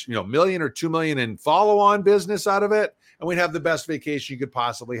bunch, $1 million or $2 million in follow-on business out of it. and we'd have the best vacation you could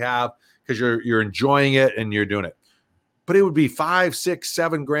possibly have because you're enjoying it and you're doing it. But it would be $5,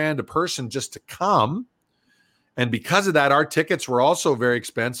 $6, $7 a person just to come. And because of that, our tickets were also very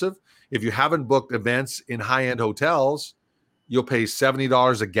expensive. If you haven't booked events in high-end hotels, you'll pay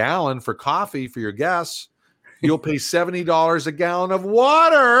 $70 a gallon for coffee for your guests. You'll pay $70 a gallon of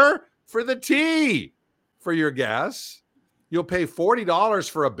water for the tea for your guests. You'll pay $40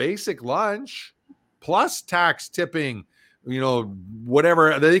 for a basic lunch, plus tax, tipping,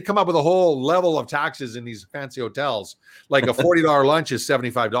 whatever. They come up with a whole level of taxes in these fancy hotels. Like a $40 lunch is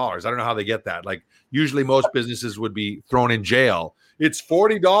 $75. I don't know how they get that. Like usually most businesses would be thrown in jail. It's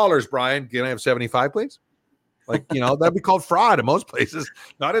 $40, Brian. Can I have 75, please? Like, that'd be called fraud in most places,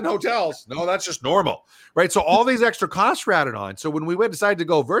 not in hotels. No, that's just normal, right? So all these extra costs were added on. So when we decided to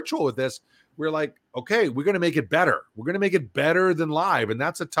go virtual with this, we're like, okay, we're going to make it better. We're going to make it better than live. And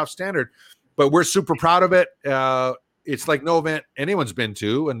that's a tough standard, but we're super proud of it. It's like no event anyone's been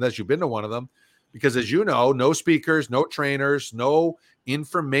to, unless you've been to one of them, because as you know, no speakers, no trainers, no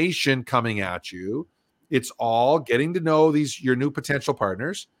information coming at you. It's all getting to know your new potential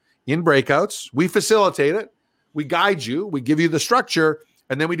partners in breakouts. We facilitate it. We guide you. We give you the structure,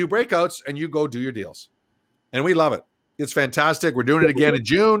 and then we do breakouts, and you go do your deals. And we love it. It's fantastic. We're doing it again in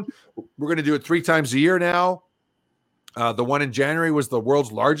June. We're going to do it 3 times a year now. The one in January was the world's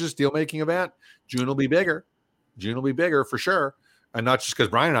largest deal-making event. June will be bigger. June will be bigger for sure. And not just because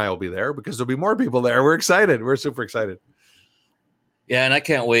Brian and I will be there, because there'll be more people there. We're excited. We're super excited. Yeah, and I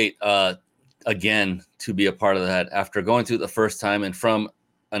can't wait again to be a part of that after going through it the first time, and from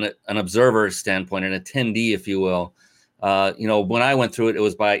an observer standpoint, an attendee, if you will. When I went through it, it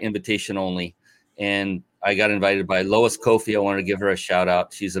was by invitation only. And I got invited by Lois Kofi. I wanted to give her a shout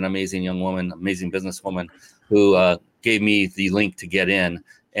out. She's an amazing young woman, amazing businesswoman who gave me the link to get in.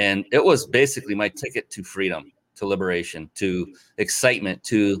 And it was basically my ticket to freedom, to liberation, to excitement,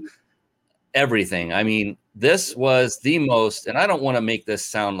 to everything. I mean, this was the most, and I don't want to make this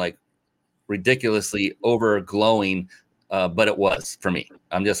sound like ridiculously overglowing, but it was for me.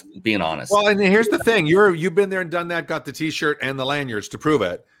 I'm just being honest. Well, and here's the thing. You've been there and done that, got the t-shirt and the lanyards to prove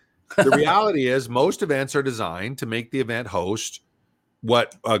it. The reality is most events are designed to make the event host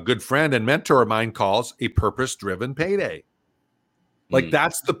what a good friend and mentor of mine calls a purpose-driven payday. Like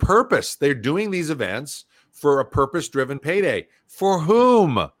that's the purpose. They're doing these events for a purpose-driven payday. For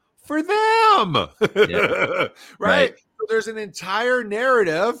whom? For them. Yeah. Right? So there's an entire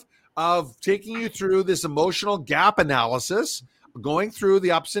narrative of taking you through this emotional gap analysis, going through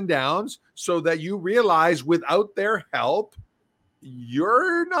the ups and downs so that you realize without their help,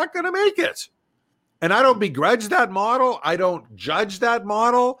 you're not going to make it. And I don't begrudge that model. I don't judge that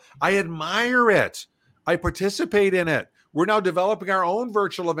model. I admire it. I participate in it. We're now developing our own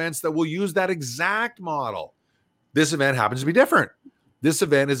virtual events that will use that exact model. This event happens to be different. This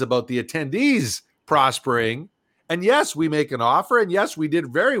event is about the attendees prospering. And yes, we make an offer. And yes, we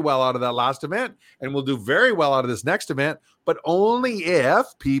did very well out of that last event. And we'll do very well out of this next event, but only if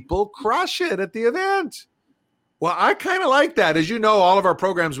people crush it at the event. Well, I kind of like that. As you know, all of our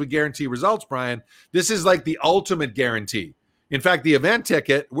programs, we guarantee results, Brian. This is like the ultimate guarantee. In fact, the event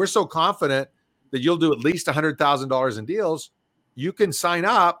ticket, we're so confident that you'll do at least $100,000 in deals. You can sign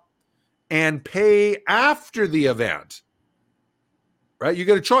up and pay after the event, right? You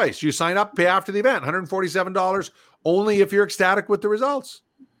get a choice. You sign up, pay after the event, $147 only if you're ecstatic with the results.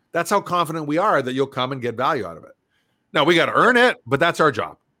 That's how confident we are that you'll come and get value out of it. Now, we got to earn it, but that's our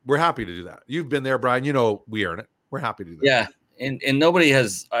job. We're happy to do that. You've been there, Brian. You know we earn it. We're happy to do that. Yeah, and nobody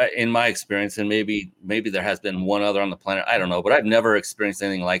has, in my experience, and maybe there has been one other on the planet. I don't know, but I've never experienced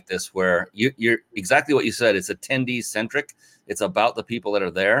anything like this where you're exactly what you said. It's attendee centric. It's about the people that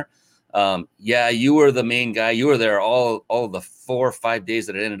are there. Yeah, you were the main guy. You were there all the 4 or 5 days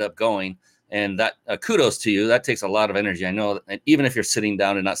that it ended up going. And that kudos to you. That takes a lot of energy. I know, and even if you're sitting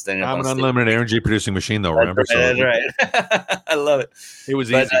down and not standing up. I'm an unlimited energy producing machine, though. Remember? That's right. I love it. It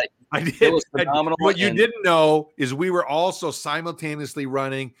was easy. I did. It was phenomenal. What you didn't know is we were also simultaneously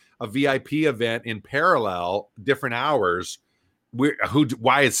running a VIP event in parallel, different hours.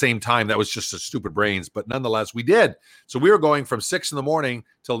 Why at the same time? That was just a stupid brains, but nonetheless, we did. So we were going from 6 a.m.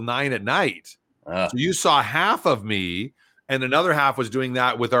 till 9 p.m. So you saw half of me. And another half was doing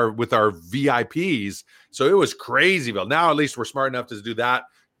that with our VIPs. So it was crazy. Well, now at least we're smart enough to do that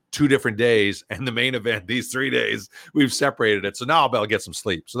 2 different days. And the main event, these 3 days, we've separated it. So now I'll get some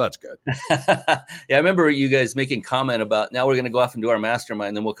sleep. So that's good. Yeah, I remember you guys making comment about now we're going to go off and do our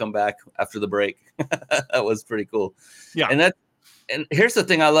mastermind. Then we'll come back after the break. That was pretty cool. Yeah. And here's the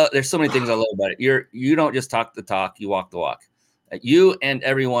thing I love. There's so many things I love about it. You don't just talk the talk, you walk the walk. You and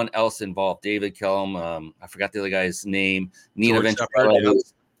everyone else involved, David Kellum, I forgot the other guy's name, Nina George Ventura, Shepard,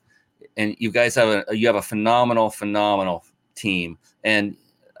 and you guys have a phenomenal team, and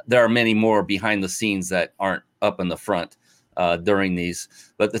there are many more behind the scenes that aren't up in the front during these.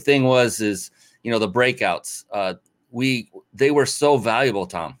 But the thing is the breakouts, they were so valuable,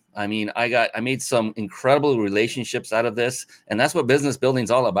 Tom. I mean, I made some incredible relationships out of this, and that's what business building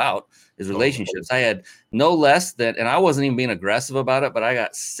is all about, is relationships. I had no less than, and I wasn't even being aggressive about it, but I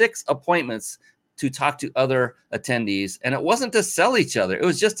got 6 appointments to talk to other attendees, and it wasn't to sell each other. It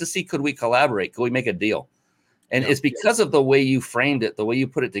was just to see, could we collaborate? Could we make a deal? And it's because of the way you framed it, the way you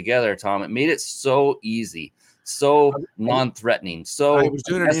put it together, Tom. It made it so easy, so non-threatening. So I was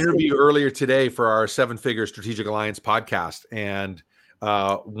doing an interview earlier today for our 7-Figure Strategic Alliance podcast, and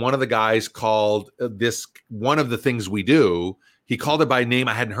one of the guys called this one of the things we do. He called it by a name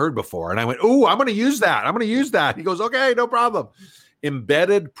I hadn't heard before, and I went, "Oh, I'm going to use that. I'm going to use that." He goes, "Okay, no problem."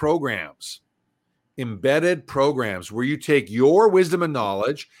 Embedded programs where you take your wisdom and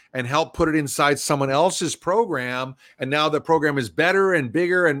knowledge and help put it inside someone else's program, and now the program is better and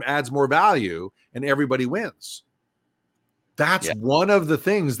bigger and adds more value, and everybody wins. That's one of the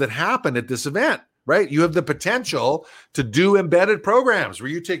things that happened at this event, right? You have the potential to do embedded programs where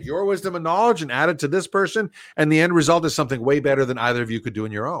you take your wisdom and knowledge and add it to this person, and the end result is something way better than either of you could do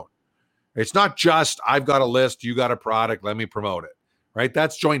on your own. It's not just, I've got a list, you got a product, let me promote it, right?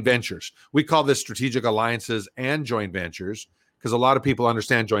 That's joint ventures. We call this strategic alliances and joint ventures because a lot of people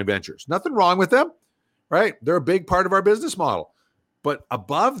understand joint ventures. Nothing wrong with them, right? They're a big part of our business model. But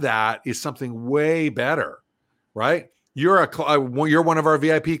above that is something way better, right? You're one of our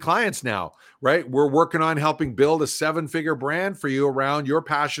VIP clients now, right? We're working on helping build a 7-figure brand for you around your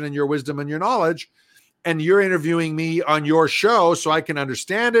passion and your wisdom and your knowledge. And you're interviewing me on your show so I can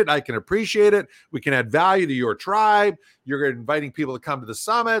understand it. I can appreciate it. We can add value to your tribe. You're inviting people to come to the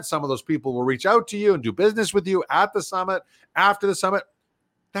summit. Some of those people will reach out to you and do business with you at the summit, after the summit.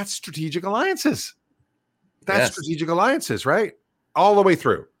 That's strategic alliances. That's strategic alliances, right? All the way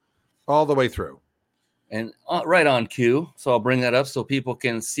through. And right on cue. So I'll bring that up so people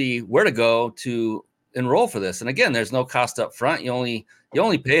can see where to go to enroll for this. And again, there's no cost up front. You only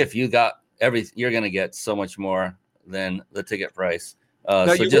pay if you got everything. You're going to get so much more than the ticket price.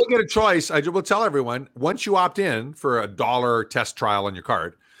 Now you will get a choice. I will tell everyone, once you opt in for $1 test trial on your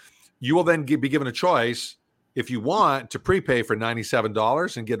card, you will then be given a choice if you want to prepay for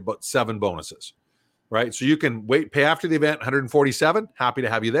 $97 and get about 7 bonuses, right? So you can pay after the event, $147. Happy to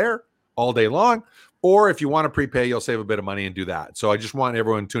have you there all day long. Or if you want to prepay, you'll save a bit of money and do that. So I just want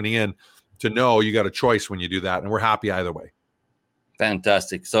everyone tuning in to know you got a choice when you do that. And we're happy either way.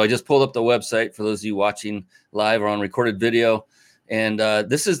 Fantastic. So I just pulled up the website for those of you watching live or on recorded video. And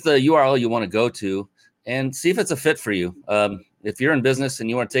this is the URL you want to go to and see if it's a fit for you. If you're in business and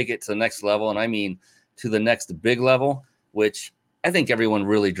you want to take it to the next level, and I mean to the next big level, which I think everyone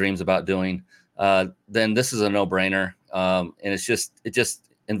really dreams about doing, then this is a no-brainer. And it just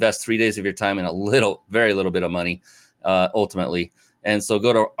invest 3 days of your time in very little bit of money, ultimately. And so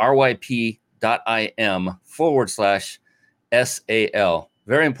go to ryp.im/SAL.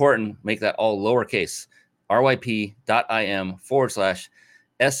 Very important. Make that all lowercase. ryp.im/SAL.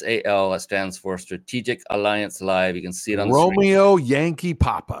 That stands for Strategic Alliance Live. You can see it on the Romeo Yankee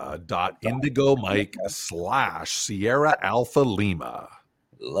Papa Indigo Mike /Sierra Alpha Lima.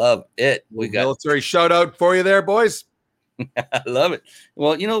 Love it. We got military shout out for you there, boys. I love it.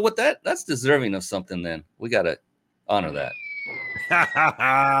 Well, you know what? That's deserving of something. Then we got to honor that.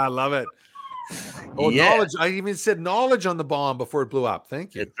 I love it. Oh, yeah. Knowledge. I even said knowledge on the bomb before it blew up.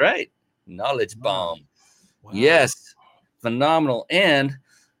 Thank you. That's right. Knowledge bomb. Wow. Yes. Phenomenal. And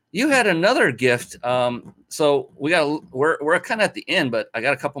you had another gift. So we're kind of at the end, but I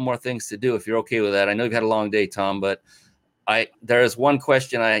got a couple more things to do if you're okay with that. I know you've had a long day, Tom, but there is one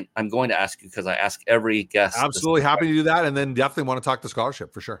question I'm going to ask you because I ask every guest. Absolutely happy to do that. And then definitely want to talk the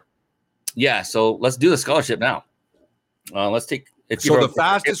scholarship for sure. Yeah. So let's do the scholarship now. Let's take. So the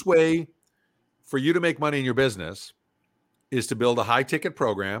fastest way for you to make money in your business is to build a high ticket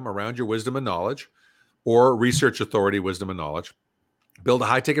program around your wisdom and knowledge, or research authority wisdom and knowledge. Build a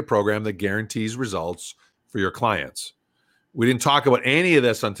high ticket program that guarantees results for your clients. We didn't talk about any of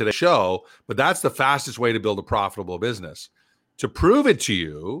this on today's show, but that's the fastest way to build a profitable business. To prove it to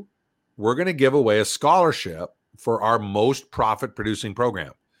you, we're going to give away a scholarship for our most profit producing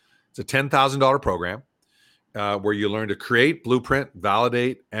program. It's a $10,000 program where you learn to create, blueprint,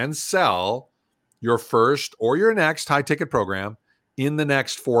 validate, and sell your first or your next high ticket program in the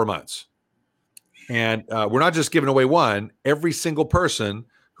next 4 months. And we're not just giving away one. Every single person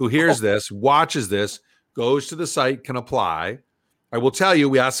who hears this, watches this, goes to the site, can apply. I will tell you,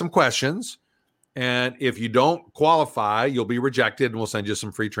 we asked some questions, and if you don't qualify, you'll be rejected, and we'll send you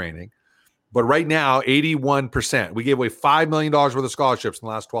some free training. But right now, 81%. We gave away $5 million worth of scholarships in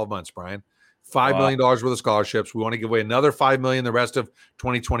the last 12 months, Brian. $5 million worth of scholarships. We want to give away another $5 million the rest of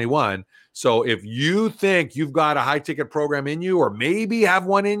 2021. So if you think you've got a high ticket program in you, or maybe have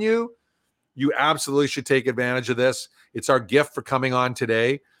one in you, you absolutely should take advantage of this. It's our gift for coming on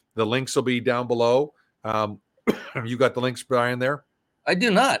today. The links will be down below. You got the links, Brian, there? I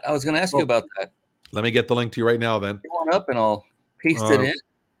do not. I was going to ask you about that. Let me get the link to you right now then. Go on up and I'll paste it in.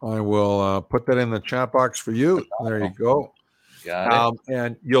 I will put that in the chat box for you. There you go. Got it.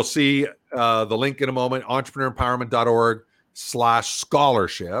 And you'll see the link in a moment,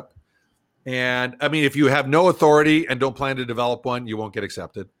 entrepreneuремpowerment.org/scholarship. And I mean, if you have no authority and don't plan to develop one, you won't get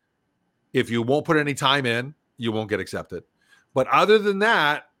accepted. If you won't put any time in, you won't get accepted. But other than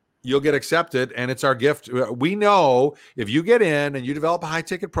that, you'll get accepted, and it's our gift. We know if you get in and you develop a high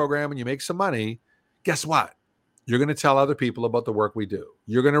ticket program and you make some money, guess what? You're going to tell other people about the work we do.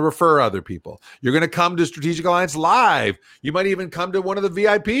 You're going to refer other people. You're going to come to Strategic Alliance Live. You might even come to one of the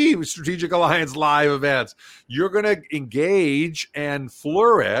VIP Strategic Alliance Live events. You're going to engage and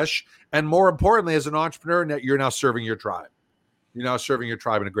flourish. And more importantly, as an entrepreneur, you're now serving your tribe. You're now serving your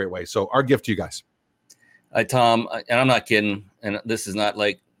tribe in a great way. So our gift to you guys. Tom, and I'm not kidding, and this is not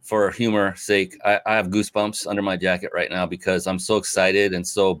like for humor sake. I have goosebumps under my jacket right now because I'm so excited and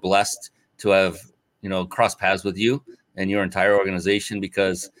so blessed to have, cross paths with you and your entire organization,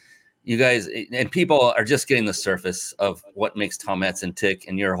 because you guys and people are just getting the surface of what makes Tom Matzen tick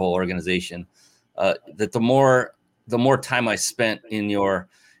and your whole organization. That the more time I spent in your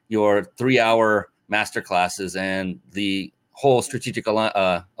 3-hour master classes and the whole Strategic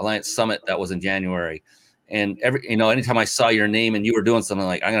Alliance Summit that was in January, and anytime I saw your name and you were doing something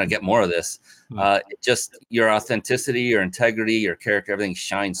like, I'm going to get more of this, just your authenticity, your integrity, your character, everything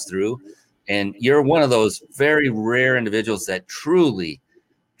shines through. And you're one of those very rare individuals that truly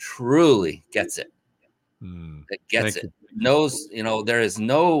gets it. That gets it. Knows, there's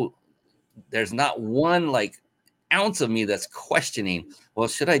not one like ounce of me that's questioning, well,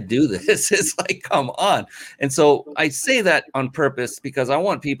 should I do this? It's like, come on. And so I say that on purpose because I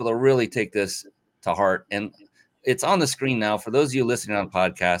want people to really take this to heart. And it's on the screen now. For those of you listening on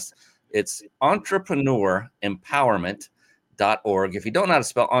podcast, it's entrepreneuремpowerment.org. If you don't know how to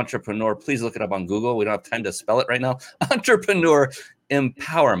spell entrepreneur, please look it up on Google. We don't have time to spell it right now.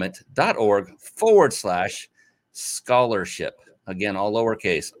 entrepreneuремpowerment.org/scholarship. Again, all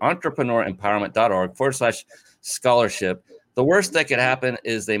lowercase. entrepreneuремpowerment.org/scholarship. The worst that could happen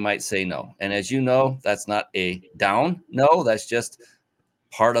is they might say no. And as you know, that's not a down no. That's just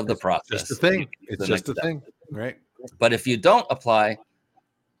part of the process. Just a thing. It's just a thing, right? But if you don't apply,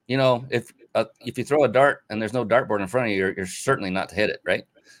 if you throw a dart and there's no dartboard in front of you, you're certainly not to hit it, right?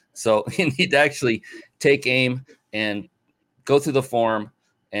 So you need to actually take aim and go through the form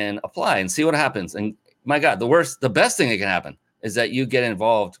and apply and see what happens. And my God, the best thing that can happen is that you get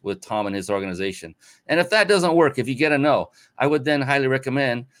involved with Tom and his organization. And if that doesn't work, if you get a no, I would then highly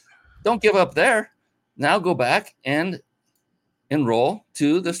recommend, don't give up there. Now go back and enroll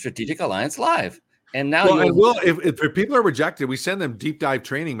to the Strategic Alliance Live. And now if people are rejected, we send them deep dive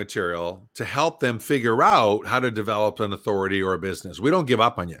training material to help them figure out how to develop an authority or a business. We don't give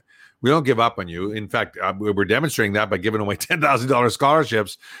up on you. We don't give up on you. In fact, we're demonstrating that by giving away $10,000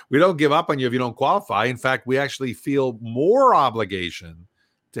 scholarships. We don't give up on you if you don't qualify. In fact, we actually feel more obligation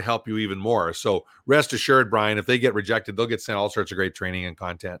to help you even more. So rest assured, Brian, if they get rejected, they'll get sent all sorts of great training and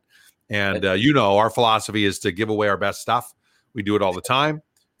content. And our philosophy is to give away our best stuff. We do it all the time.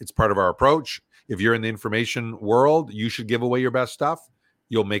 It's part of our approach. If you're in the information world, you should give away your best stuff.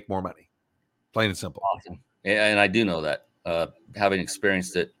 You'll make more money. Plain and simple. Awesome. Yeah, and I do know that, having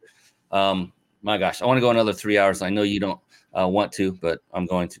experienced it. My gosh, I want to go another 3 hours. I know you don't want to, but I'm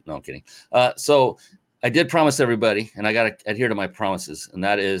going to. No, I'm kidding. So I did promise everybody, and I got to adhere to my promises. And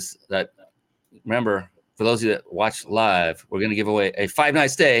that is that, remember, for those of you that watch live, we're going to give away a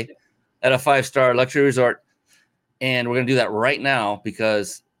 5-night stay at a 5-star luxury resort. And we're going to do that right now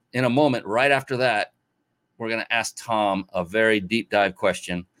because in a moment, right after that, we're going to ask Tom a very deep dive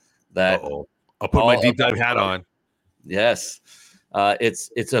question that I'll put my deep dive hat on. Yes.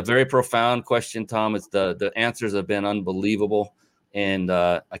 It's a very profound question, Tom. It's the answers have been unbelievable, and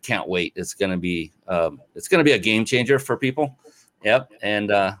I can't wait. It's going to be a game changer for people. Yep. And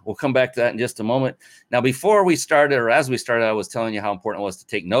we'll come back to that in just a moment. Now, before we started, or as we started, I was telling you how important it was to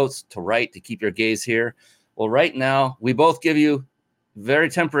take notes, to write, to keep your gaze here. Well, right now, we both give you very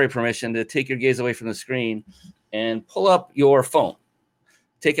temporary permission to take your gaze away from the screen and pull up your phone.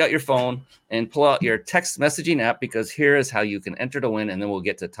 take out your phone and pull out your text messaging app, because here is how you can enter to win. And then we'll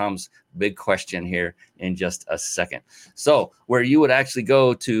get to Tom's big question here in just a second. So where you would actually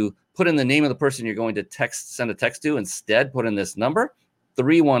go to put in the name of the person you're going to send a text to, instead put in this number,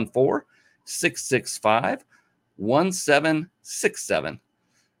 314-665-1767.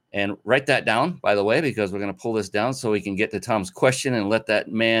 And write that down, by the way, because we're going to pull this down so we can get to Tom's question and let that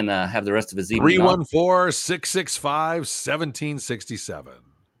man have the rest of his evening. 314-665-1767.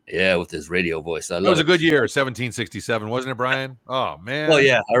 Yeah, with his radio voice. That was a good year, 1767, wasn't it, Brian? Oh, man. Well,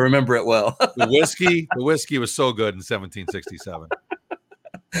 yeah, I remember it well. The whiskey was so good in 1767.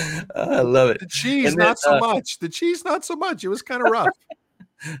 I love it. The cheese, not so much. The cheese, not so much. It was kind of rough.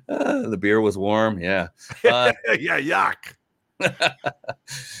 The beer was warm. Yeah. Yeah, yuck.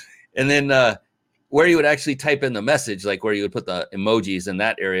 And then where you would actually type in the message, like where you would put the emojis in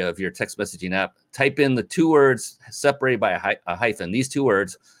that area of your text messaging app, type in the 2 words separated by a hyphen. These 2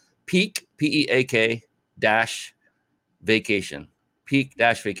 words, peak, P-E-A-K, dash, vacation. Peak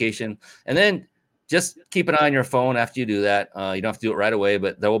dash vacation. And then just keep an eye on your phone after you do that. You don't have to do it right away,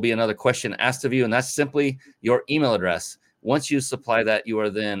 but there will be another question asked of you, and that's simply your email address. Once you supply that, you are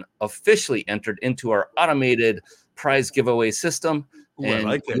then officially entered into our automated prize giveaway system. Ooh, and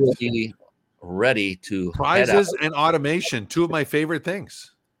I like you will be ready to prizes and automation, 2 of my favorite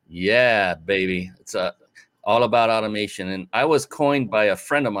things. Yeah, baby. It's all about automation. And I was coined by a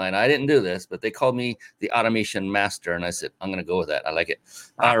friend of mine. I didn't do this, but they called me the automation master. And I said, I'm going to go with that. I like it.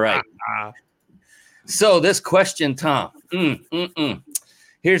 All right. So this question, Tom,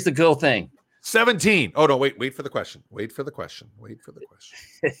 here's the cool thing. 17. Oh, no, wait for the question. Wait for the question.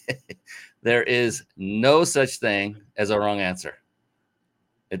 There is no such thing as a wrong answer.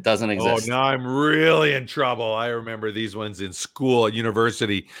 It doesn't exist. Oh, now I'm really in trouble. I remember these ones in school, at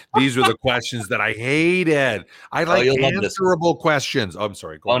university. These were the questions that I hated. I like answerable questions. Oh, I'm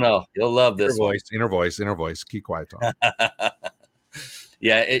sorry. Go on. No, you'll love this inner voice. Keep quiet, Tom.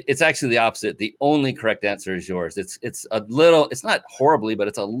 Yeah, it's actually the opposite. The only correct answer is yours. It's a little, it's not horribly, but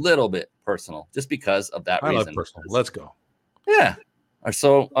it's a little bit personal, just because of that reason. I love personal. Let's go. Yeah.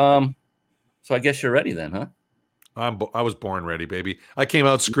 So I guess you're ready then, huh? I was born ready, baby. I came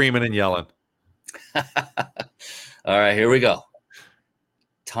out screaming and yelling. All right, here we go.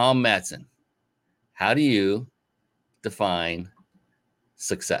 Tom Matzen, how do you define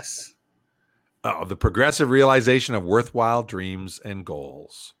success? Oh, the progressive realization of worthwhile dreams and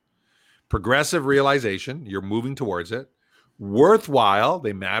goals. Progressive realization, you're moving towards it. Worthwhile,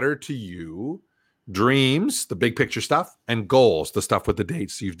 they matter to you. Dreams, the big picture stuff, and goals, the stuff with the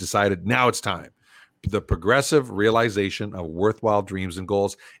dates. You've decided now it's time. The progressive realization of worthwhile dreams and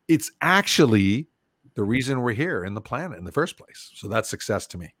goals. It's actually the reason we're here in the planet in the first place. So that's success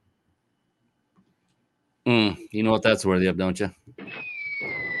to me. You know what that's worthy of, don't you?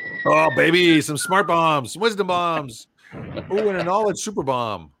 Oh, baby, some smart bombs, some wisdom bombs. Oh, and a knowledge super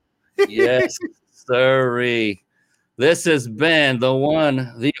bomb. Yes, sirree. This has been the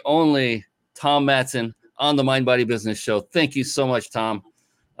one, the only Tom Matzen on the Mind Body Business Show. Thank you so much, Tom.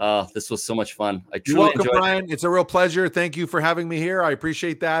 This was so much fun. I truly enjoyed it. Brian. It's a real pleasure. Thank you for having me here. I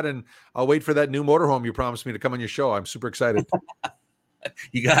appreciate that. And I'll wait for that new motorhome you promised me to come on your show. I'm super excited.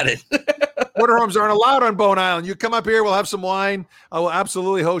 You got it. Motorhomes aren't allowed on Bone Island. You come up here, we'll have some wine. I will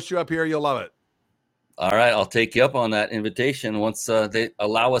absolutely host you up here. You'll love it. All right. I'll take you up on that invitation once they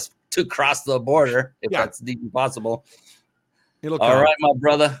allow us to cross the border, if that's even possible. All right, my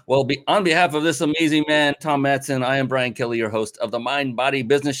brother. Well, on behalf of this amazing man, Tom Matzen, I am Brian Kelly, your host of the Mind Body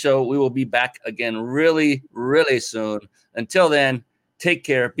Business Show. We will be back again really, really soon. Until then, take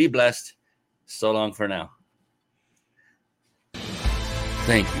care. Be blessed. So long for now.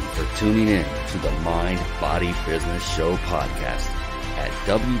 Thank you for tuning in to the Mind Body Business Show podcast at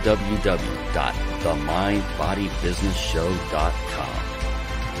www.themindbodybusinessshow.com.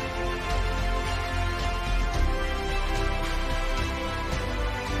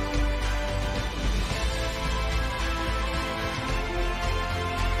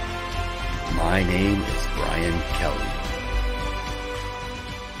 My name is Brian Kelly.